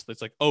important.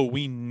 It's like, oh,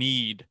 we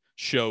need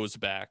shows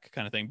back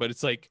kind of thing. But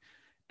it's like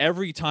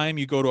every time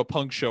you go to a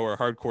punk show or a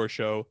hardcore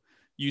show,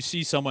 you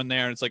see someone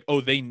there and it's like,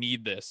 oh, they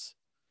need this.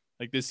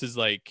 Like, this is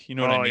like, you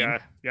know what I mean?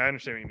 Yeah, I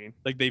understand what you mean.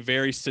 Like, they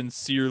very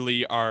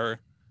sincerely are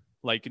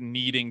like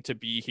needing to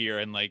be here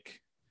and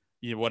like,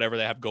 you know, whatever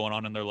they have going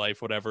on in their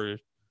life, whatever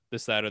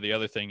this, that, or the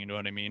other thing, you know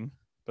what I mean?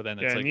 But then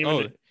it's like,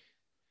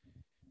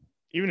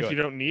 even if you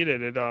don't need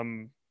it,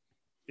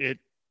 it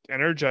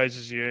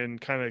energizes you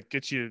and kind of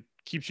keeps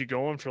you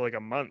going for like a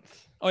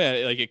month. Oh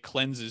yeah, like it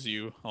cleanses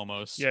you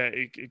almost. Yeah,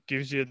 it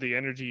gives you the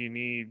energy you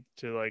need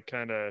to like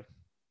kind of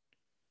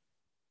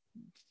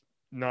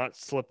not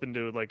slip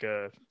into like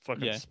a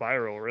fucking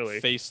spiral, really.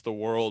 Face the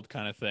world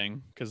kind of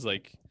thing. Because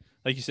like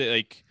you say,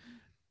 like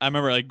I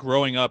remember like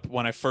growing up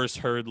when I first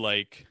heard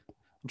like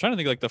I'm trying to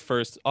think like the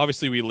first.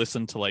 Obviously, we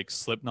listened to like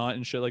Slipknot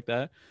and shit like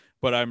that,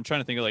 but I'm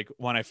trying to think of like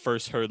when I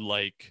first heard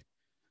like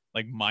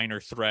Minor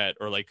Threat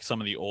or like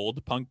some of the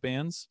old punk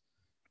bands.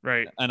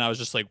 Right. And I was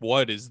just like,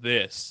 what is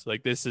this?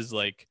 Like, this is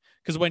like,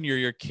 because when you're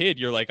your kid,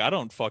 you're like, I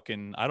don't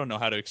know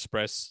how to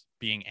express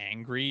being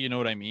angry. You know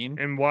what I mean?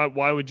 And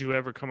why would you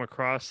ever come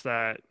across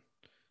that?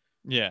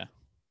 Yeah.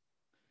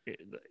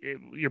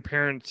 Your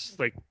parents,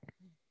 like,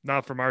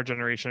 not from our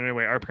generation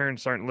anyway, our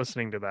parents aren't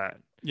listening to that.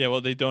 Yeah.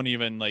 Well, they don't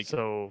even like,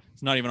 so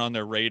it's not even on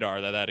their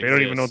radar that they exists.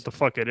 don't even know what the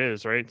fuck it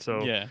is. Right.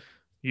 So yeah.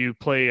 You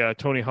play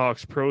Tony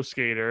Hawk's Pro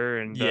Skater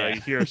and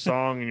you hear a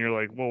song and you're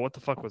like, well, what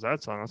the fuck was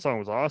that song? That song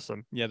was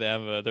awesome. Yeah, they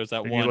have there's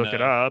that and one. You look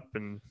it up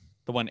and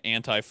the one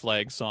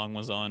Anti-Flag song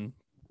was on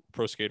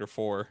Pro Skater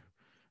 4,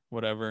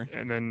 whatever.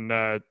 And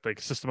then like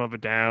System of a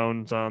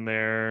Down's on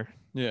there.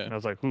 Yeah. And I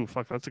was like, ooh,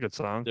 fuck, that's a good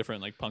song.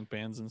 Different like punk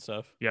bands and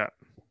stuff. Yeah.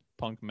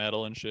 Punk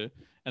metal and shit.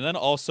 And then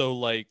also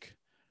like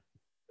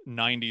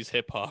 90s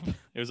hip hop.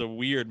 It was a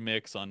weird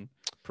mix on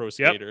Pro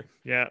Skater.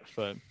 Yep.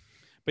 Yeah.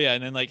 But yeah,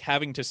 and then like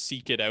having to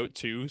seek it out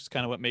too is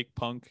kind of what make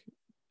punk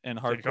and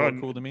hardcore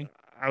cool to me.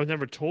 I was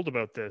never told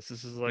about this.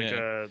 This is like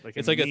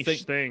it's a like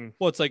niche thing.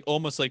 Well, it's like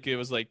almost like it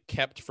was like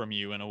kept from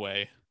you in a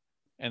way,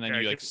 and then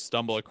you like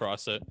stumble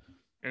across it,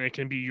 and it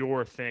can be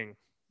your thing.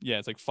 Yeah,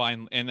 it's like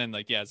fine, and then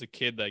like as a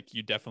kid, like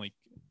you definitely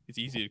it's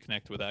easy to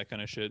connect with that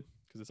kind of shit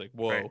because it's like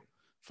whoa,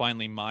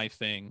 finally my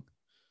thing.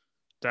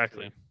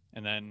 Exactly. Yeah.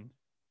 And then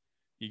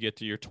you get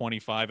to your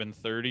 25 and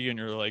 30, and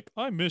you're like,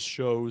 I miss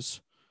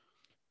shows.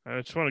 I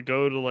just want to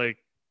go to like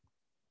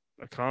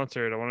a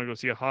concert. I want to go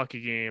see a hockey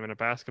game and a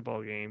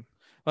basketball game.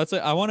 That's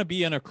like I want to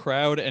be in a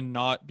crowd and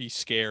not be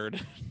scared.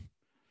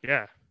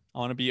 Yeah. I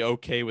want to be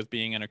okay with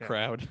being in a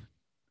crowd.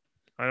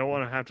 I don't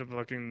want to have to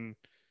fucking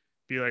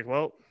be like,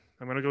 well,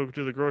 I'm going to go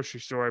to the grocery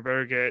store. I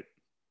better get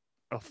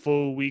a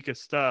full week of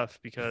stuff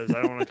because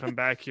I don't want to come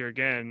back here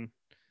again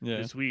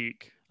this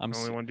week. I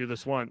only want to do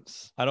this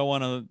once. I don't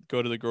want to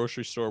go to the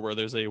grocery store where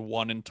there's a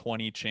 1 in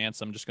 20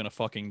 chance I'm just going to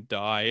fucking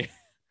die.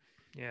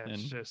 Yeah,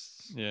 it's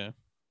just... Yeah.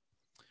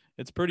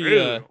 It's pretty...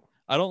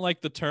 I don't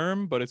like the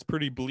term, but it's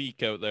pretty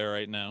bleak out there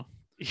right now.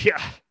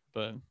 Yeah.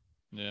 But,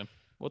 yeah.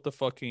 What the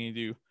fuck can you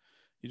do?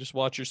 You just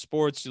watch your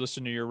sports. You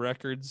listen to your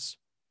records.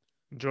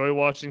 Enjoy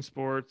watching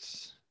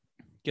sports.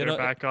 Get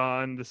back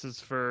on. This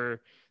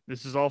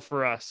is all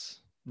for us.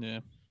 Yeah.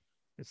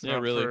 It's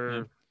not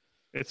really...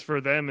 It's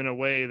for them in a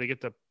way. They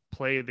get to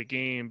play the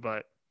game,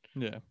 but...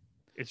 Yeah.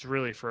 It's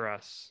really for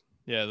us.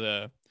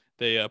 Yeah,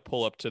 they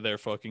pull up to their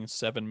fucking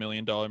 $7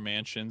 million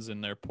mansions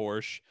in their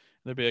Porsche.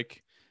 They'll be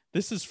like,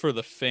 "This is for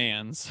the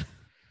fans."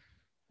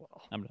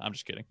 Well, I'm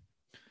just kidding,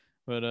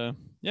 but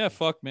yeah,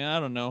 fuck, man, I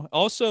don't know.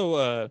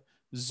 Also,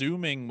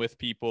 Zooming with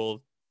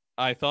people,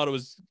 I thought it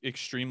was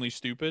extremely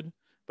stupid,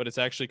 but it's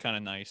actually kind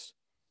of nice.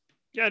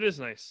 Yeah, it is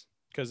nice.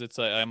 because it's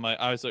like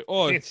I was like,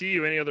 oh, I can't see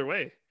you any other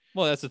way.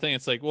 Well, that's the thing.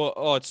 It's like, well,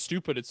 oh, it's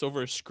stupid. It's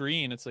over a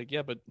screen. It's like,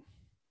 yeah, but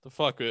the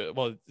fuck.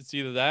 Well, it's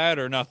either that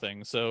or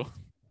nothing. So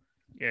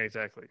Yeah,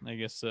 exactly. I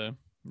guess,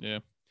 yeah,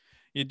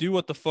 you do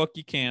what the fuck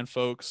you can,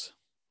 folks.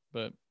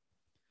 But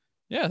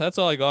yeah, that's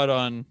all I got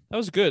on. That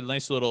was good.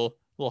 Nice little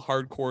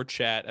hardcore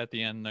chat at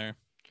the end there.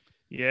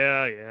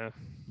 Yeah.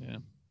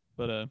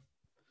 But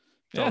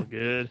it's all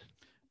good.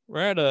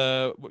 We're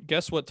at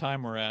guess what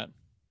time we're at?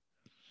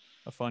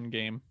 A fun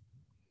game.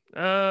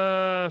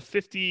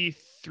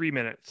 53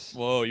 minutes.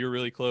 Whoa, you're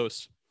really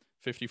close.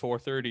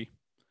 54:30.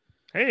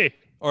 Hey.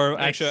 Or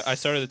nice. Actually, I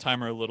started the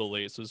timer a little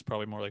late, so it's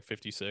probably more like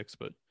 56.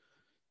 But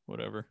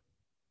whatever.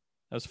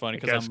 That was funny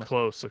because I'm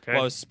close. Okay.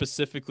 Well, I was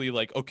specifically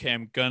like, okay,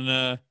 I'm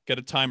gonna get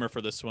a timer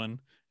for this one,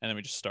 and then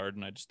we just started,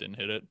 and I just didn't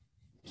hit it.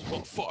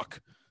 Well,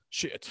 fuck,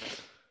 shit.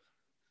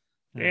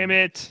 Damn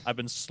it! I've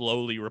been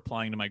slowly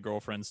replying to my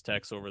girlfriend's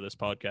texts over this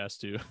podcast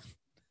too.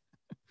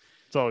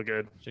 It's all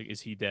good. Like,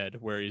 is he dead?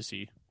 Where is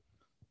he?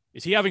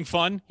 Is he having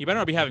fun? He better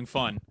not be having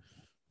fun.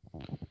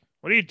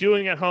 What are you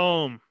doing at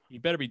home? You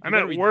better be. I'm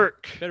at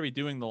work. Better be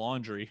doing the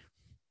laundry.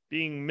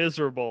 Being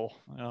miserable.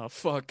 Oh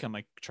fuck! Am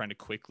I trying to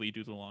quickly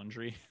do the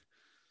laundry?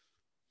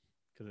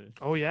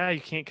 Oh yeah,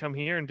 you can't come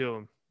here and do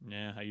them.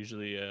 Yeah, I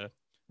usually. Isn't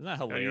that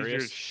hilarious?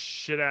 Your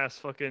shit ass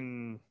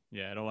fucking.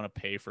 Yeah, I don't want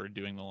to pay for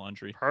doing the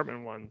laundry.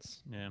 Apartment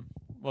ones. Yeah.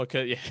 Well,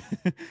 yeah.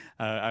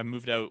 I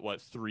moved out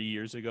 3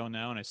 years ago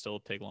now, and I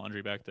still take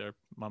laundry back there,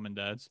 mom and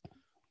dad's.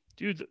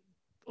 Dude,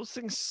 those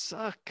things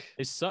suck.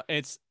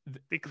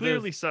 They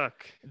clearly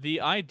suck. The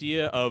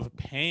idea of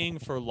paying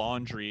for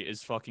laundry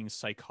is fucking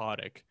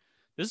psychotic.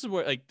 This is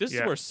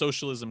where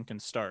socialism can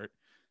start.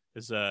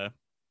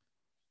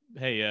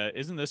 Hey,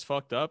 isn't this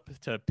fucked up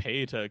to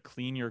pay to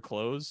clean your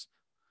clothes?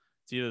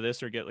 It's either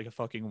this or get like a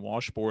fucking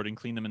washboard and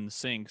clean them in the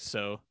sink.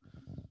 So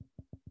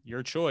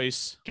your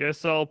choice.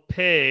 Guess I'll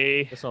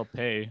pay.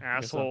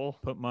 Asshole.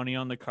 Put money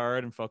on the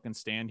card and fucking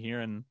stand here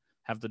and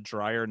have the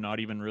dryer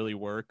not even really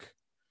work.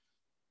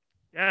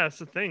 Yeah, that's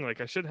the thing. Like,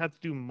 I shouldn't have to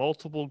do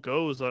multiple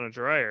goes on a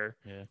dryer.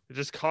 Yeah. It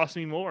just costs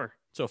me more.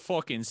 It's a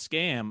fucking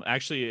scam.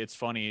 Actually, it's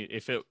funny.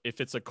 If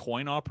it's a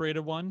coin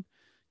operated one,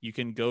 you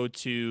can go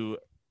to,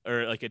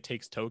 or like it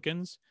takes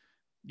tokens.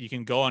 You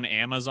can go on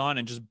Amazon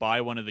and just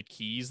buy one of the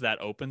keys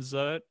that opens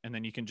it, and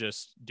then you can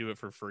just do it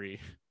for free.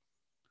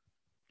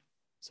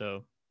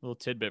 So, a little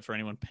tidbit for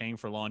anyone paying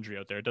for laundry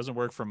out there. It doesn't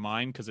work for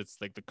mine because it's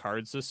like the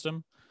card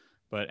system,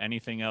 but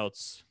anything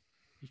else,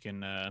 you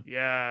can.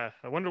 Yeah,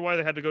 I wonder why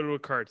they had to go to a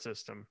card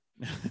system.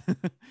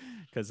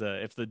 Because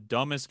if the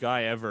dumbest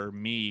guy ever,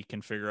 me,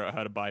 can figure out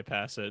how to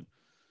bypass it,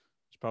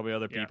 there's probably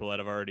other people that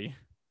have already.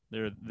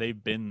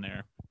 They've been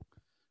there.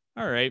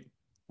 All right.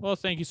 Well,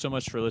 thank you so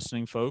much for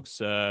listening, folks.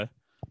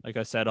 Like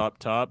I said up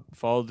top,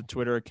 follow the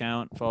Twitter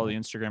account, follow the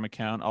Instagram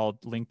account. I'll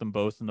link them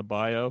both in the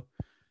bio.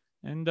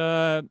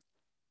 And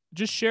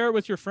just share it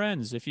with your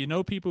friends. If you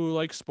know people who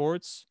like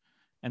sports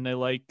and they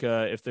like,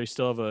 if they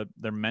still have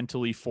they're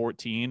mentally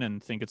 14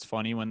 and think it's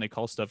funny when they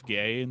call stuff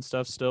gay and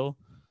stuff still,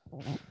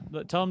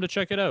 tell them to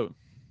check it out.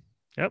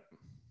 Yep.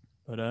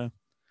 But yeah,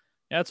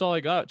 that's all I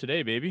got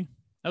today, baby.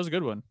 That was a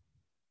good one.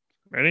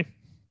 Ready?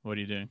 What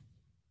are you doing?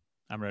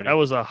 I'm ready. That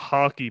was a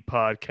hockey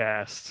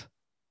podcast.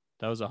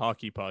 That was a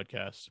hockey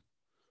podcast.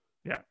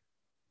 Yeah.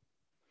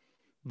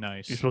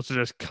 Nice. You're supposed to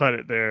just cut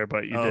it there,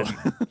 but you didn't.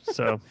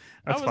 So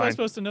that's how was I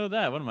supposed to know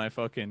that? What am I,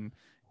 fucking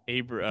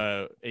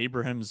Abraham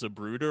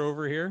Zapruder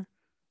over here?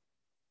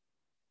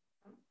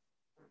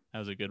 That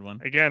was a good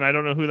one. Again, I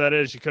don't know who that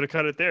is. You could have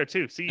cut it there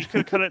too. See, you could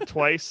have cut it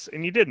twice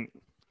and you didn't.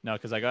 No,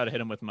 because I got to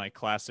hit him with my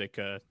classic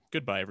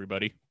goodbye,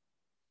 everybody.